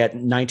just look at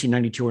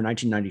 1992 or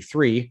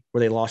 1993, where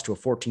they lost to a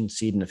 14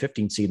 seed and a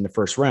 15 seed in the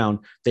first round,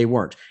 they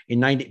weren't.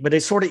 But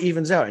it sort of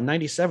evens out. In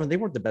 97, they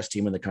weren't the best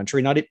team in the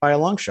country, not by a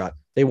long shot.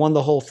 They won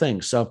the whole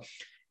thing. So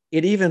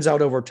it evens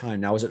out over time.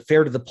 Now, is it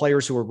fair to the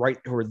players who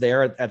were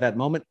there at that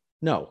moment?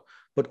 No.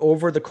 But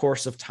over the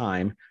course of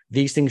time,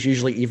 these things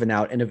usually even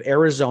out. And if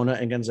Arizona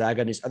and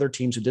Gonzaga and these other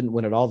teams who didn't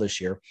win it all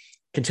this year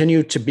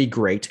continue to be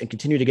great and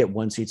continue to get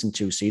 1 seeds and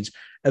 2 seeds,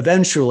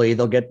 eventually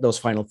they'll get those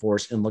Final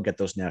Fours and they'll get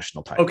those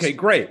national titles. Okay,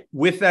 great.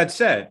 With that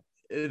said,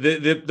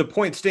 the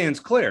point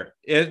stands clear.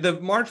 The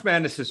March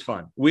Madness is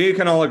fun. We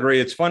can all agree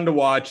it's fun to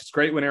watch. It's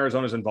great when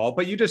Arizona's involved.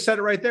 But you just said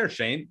it right there,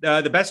 Shane.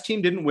 The best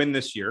team didn't win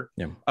this year.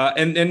 Yeah.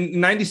 And in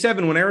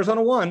 97, when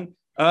Arizona won,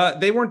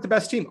 they weren't the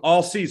best team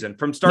all season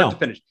from start to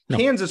finish. No.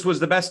 Kansas was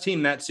the best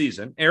team that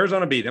season.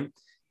 Arizona beat them.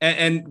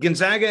 And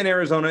Gonzaga and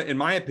Arizona, in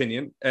my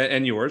opinion,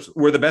 and yours,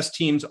 were the best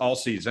teams all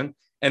season.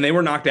 And they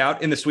were knocked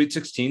out in the Sweet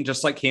 16,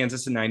 just like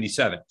Kansas in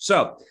 97.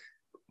 So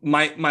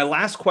my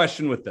last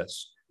question with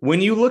this,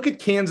 when you look at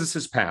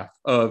Kansas's path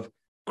of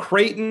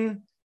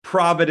Creighton,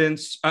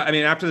 Providence,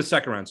 after the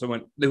second round, so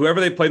when whoever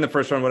they played in the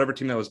first round, whatever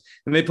team that was,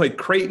 and they played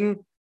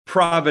Creighton,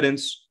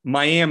 Providence,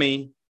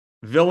 Miami,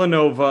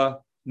 Villanova,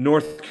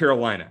 North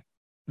Carolina.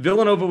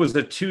 Villanova was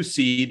a 2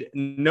 seed.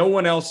 No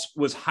one else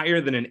was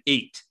higher than an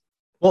 8.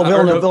 Well,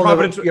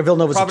 Providence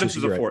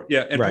was a 4.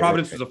 Yeah, and right,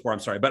 Providence was a 4. I'm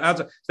sorry.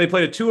 But they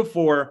played a 2 of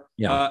 4,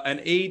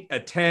 an 8, a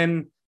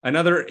 10,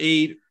 another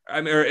 8.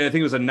 I think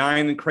it was a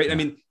 9 and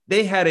Creighton.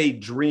 They had a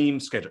dream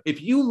schedule.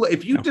 If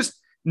you just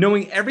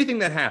knowing everything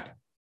that happened,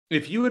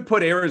 if you would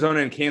put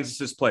Arizona in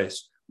Kansas's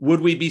place, would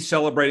we be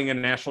celebrating a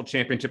national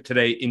championship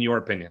today, in your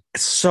opinion?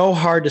 It's so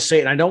hard to say,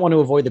 and I don't want to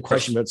avoid the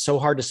question, but it's so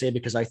hard to say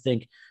because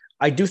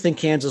I do think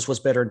Kansas was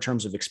better in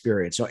terms of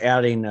experience. So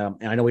adding,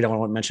 and I know we don't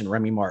want to mention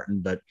Remy Martin,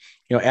 but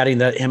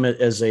adding him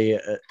as a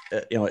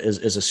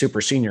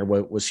super senior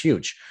was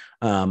huge,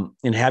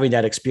 and having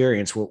that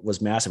experience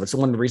was massive. It's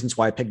one of the reasons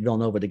why I picked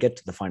Villanova to get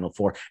to the Final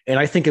Four. And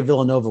I think if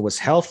Villanova was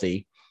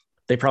healthy,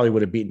 they probably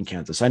would have beaten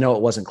Kansas. I know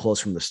it wasn't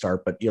close from the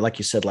start, but like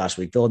you said last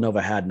week,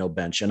 Villanova had no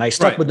bench, and I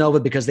stuck with Nova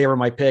because they were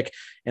my pick,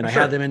 and I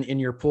had them in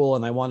your pool,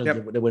 and I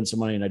wanted to win some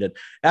money, and I did.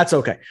 That's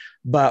okay.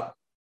 But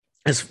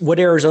as would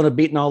Arizona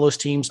beating all those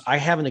teams, I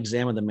haven't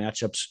examined the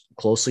matchups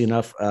closely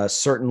enough.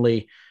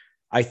 Certainly,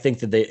 I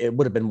think that it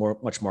would have been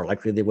much more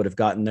likely they would have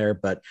gotten there,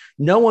 but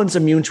no one's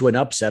immune to an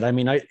upset. I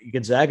mean,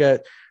 Gonzaga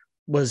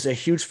was a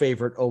huge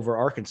favorite over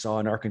Arkansas,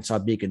 and Arkansas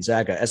beat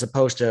Gonzaga, as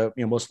opposed to,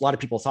 a lot of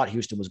people thought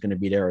Houston was going to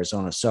beat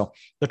Arizona. So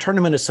the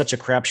tournament is such a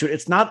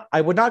crapshoot.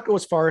 I would not go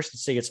as far as to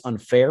say it's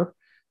unfair,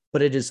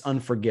 but it is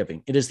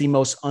unforgiving. It is the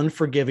most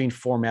unforgiving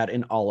format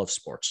in all of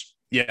sports.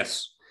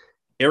 Yes.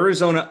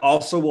 Arizona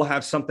also will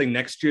have something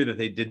next year that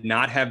they did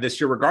not have this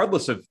year,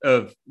 regardless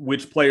of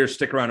which players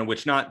stick around and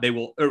which not.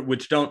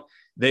 Which don't.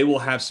 They will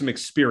have some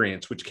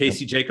experience, which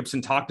Casey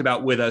Jacobson talked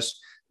about with us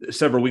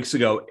several weeks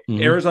ago.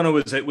 Mm-hmm. Arizona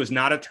was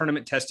not a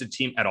tournament tested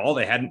team at all.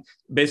 They hadn't,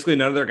 basically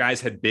none of their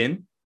guys had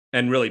been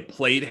and really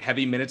played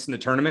heavy minutes in the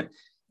tournament.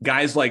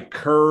 Guys like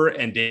Kerr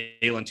and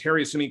Dalen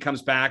Terry, assuming he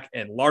comes back,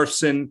 and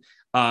Larson,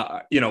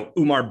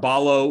 Umar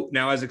Ballo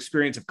now has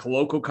experience. If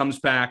Koloko comes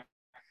back,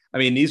 I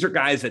mean, these are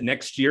guys that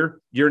next year,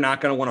 you're not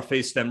going to want to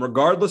face them,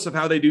 regardless of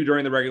how they do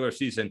during the regular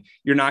season.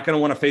 You're not going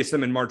to want to face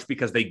them in March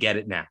because they get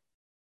it now.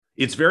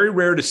 It's very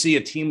rare to see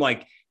a team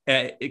like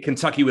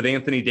Kentucky with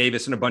Anthony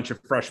Davis and a bunch of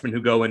freshmen who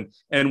go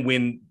and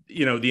win,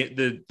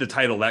 the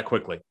title that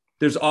quickly.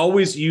 There's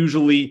always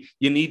usually,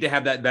 you need to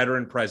have that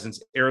veteran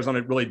presence.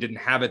 Arizona really didn't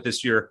have it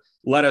this year.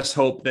 Let us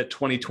hope that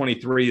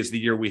 2023 is the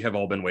year we have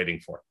all been waiting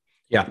for.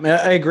 Yeah,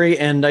 I agree.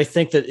 And I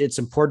think that it's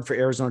important for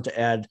Arizona to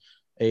add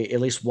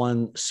at least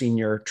one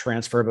senior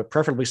transfer, but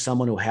preferably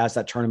someone who has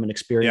that tournament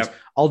experience. Yep.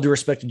 All due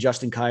respect to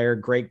Justin Kier,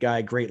 great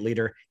guy, great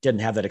leader, didn't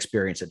have that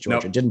experience at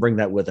Georgia, didn't bring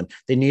that with him.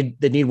 They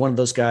need one of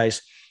those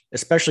guys,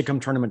 especially come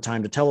tournament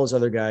time, to tell those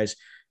other guys,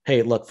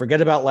 hey, look,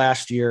 forget about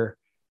last year.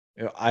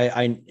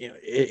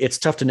 It's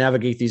tough to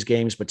navigate these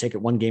games, but take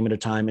it one game at a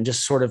time and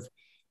just sort of,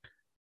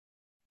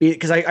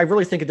 because I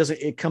really think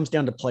it comes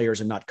down to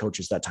players and not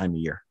coaches that time of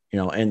year,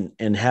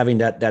 and having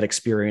that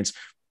experience,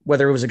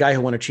 whether it was a guy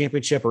who won a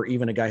championship or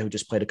even a guy who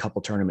just played a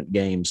couple tournament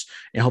games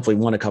and hopefully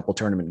won a couple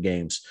tournament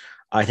games.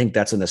 I think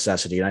that's a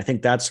necessity. And I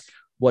think that's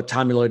what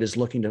Tommy Lloyd is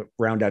looking to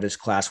round out his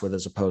class with,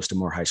 as opposed to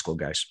more high school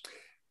guys.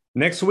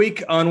 Next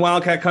week on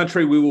Wildcat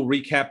Country, we will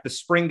recap the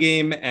spring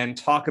game and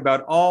talk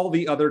about all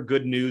the other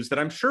good news that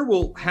I'm sure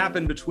will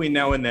happen between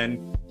now and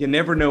then. You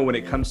never know when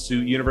it comes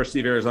to University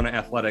of Arizona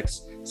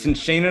athletics. Since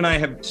Shane and I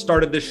have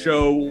started this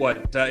show,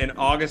 in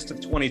August of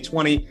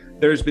 2020,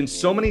 there's been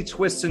so many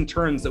twists and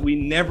turns that we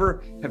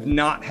never have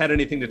not had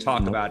anything to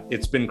talk about.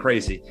 It's been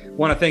crazy. I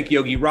want to thank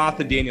Yogi Roth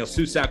and Daniel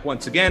Susac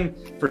once again.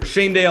 For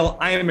Shane Dale,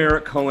 I am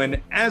Eric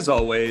Cohen. As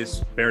always,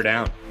 bear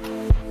down.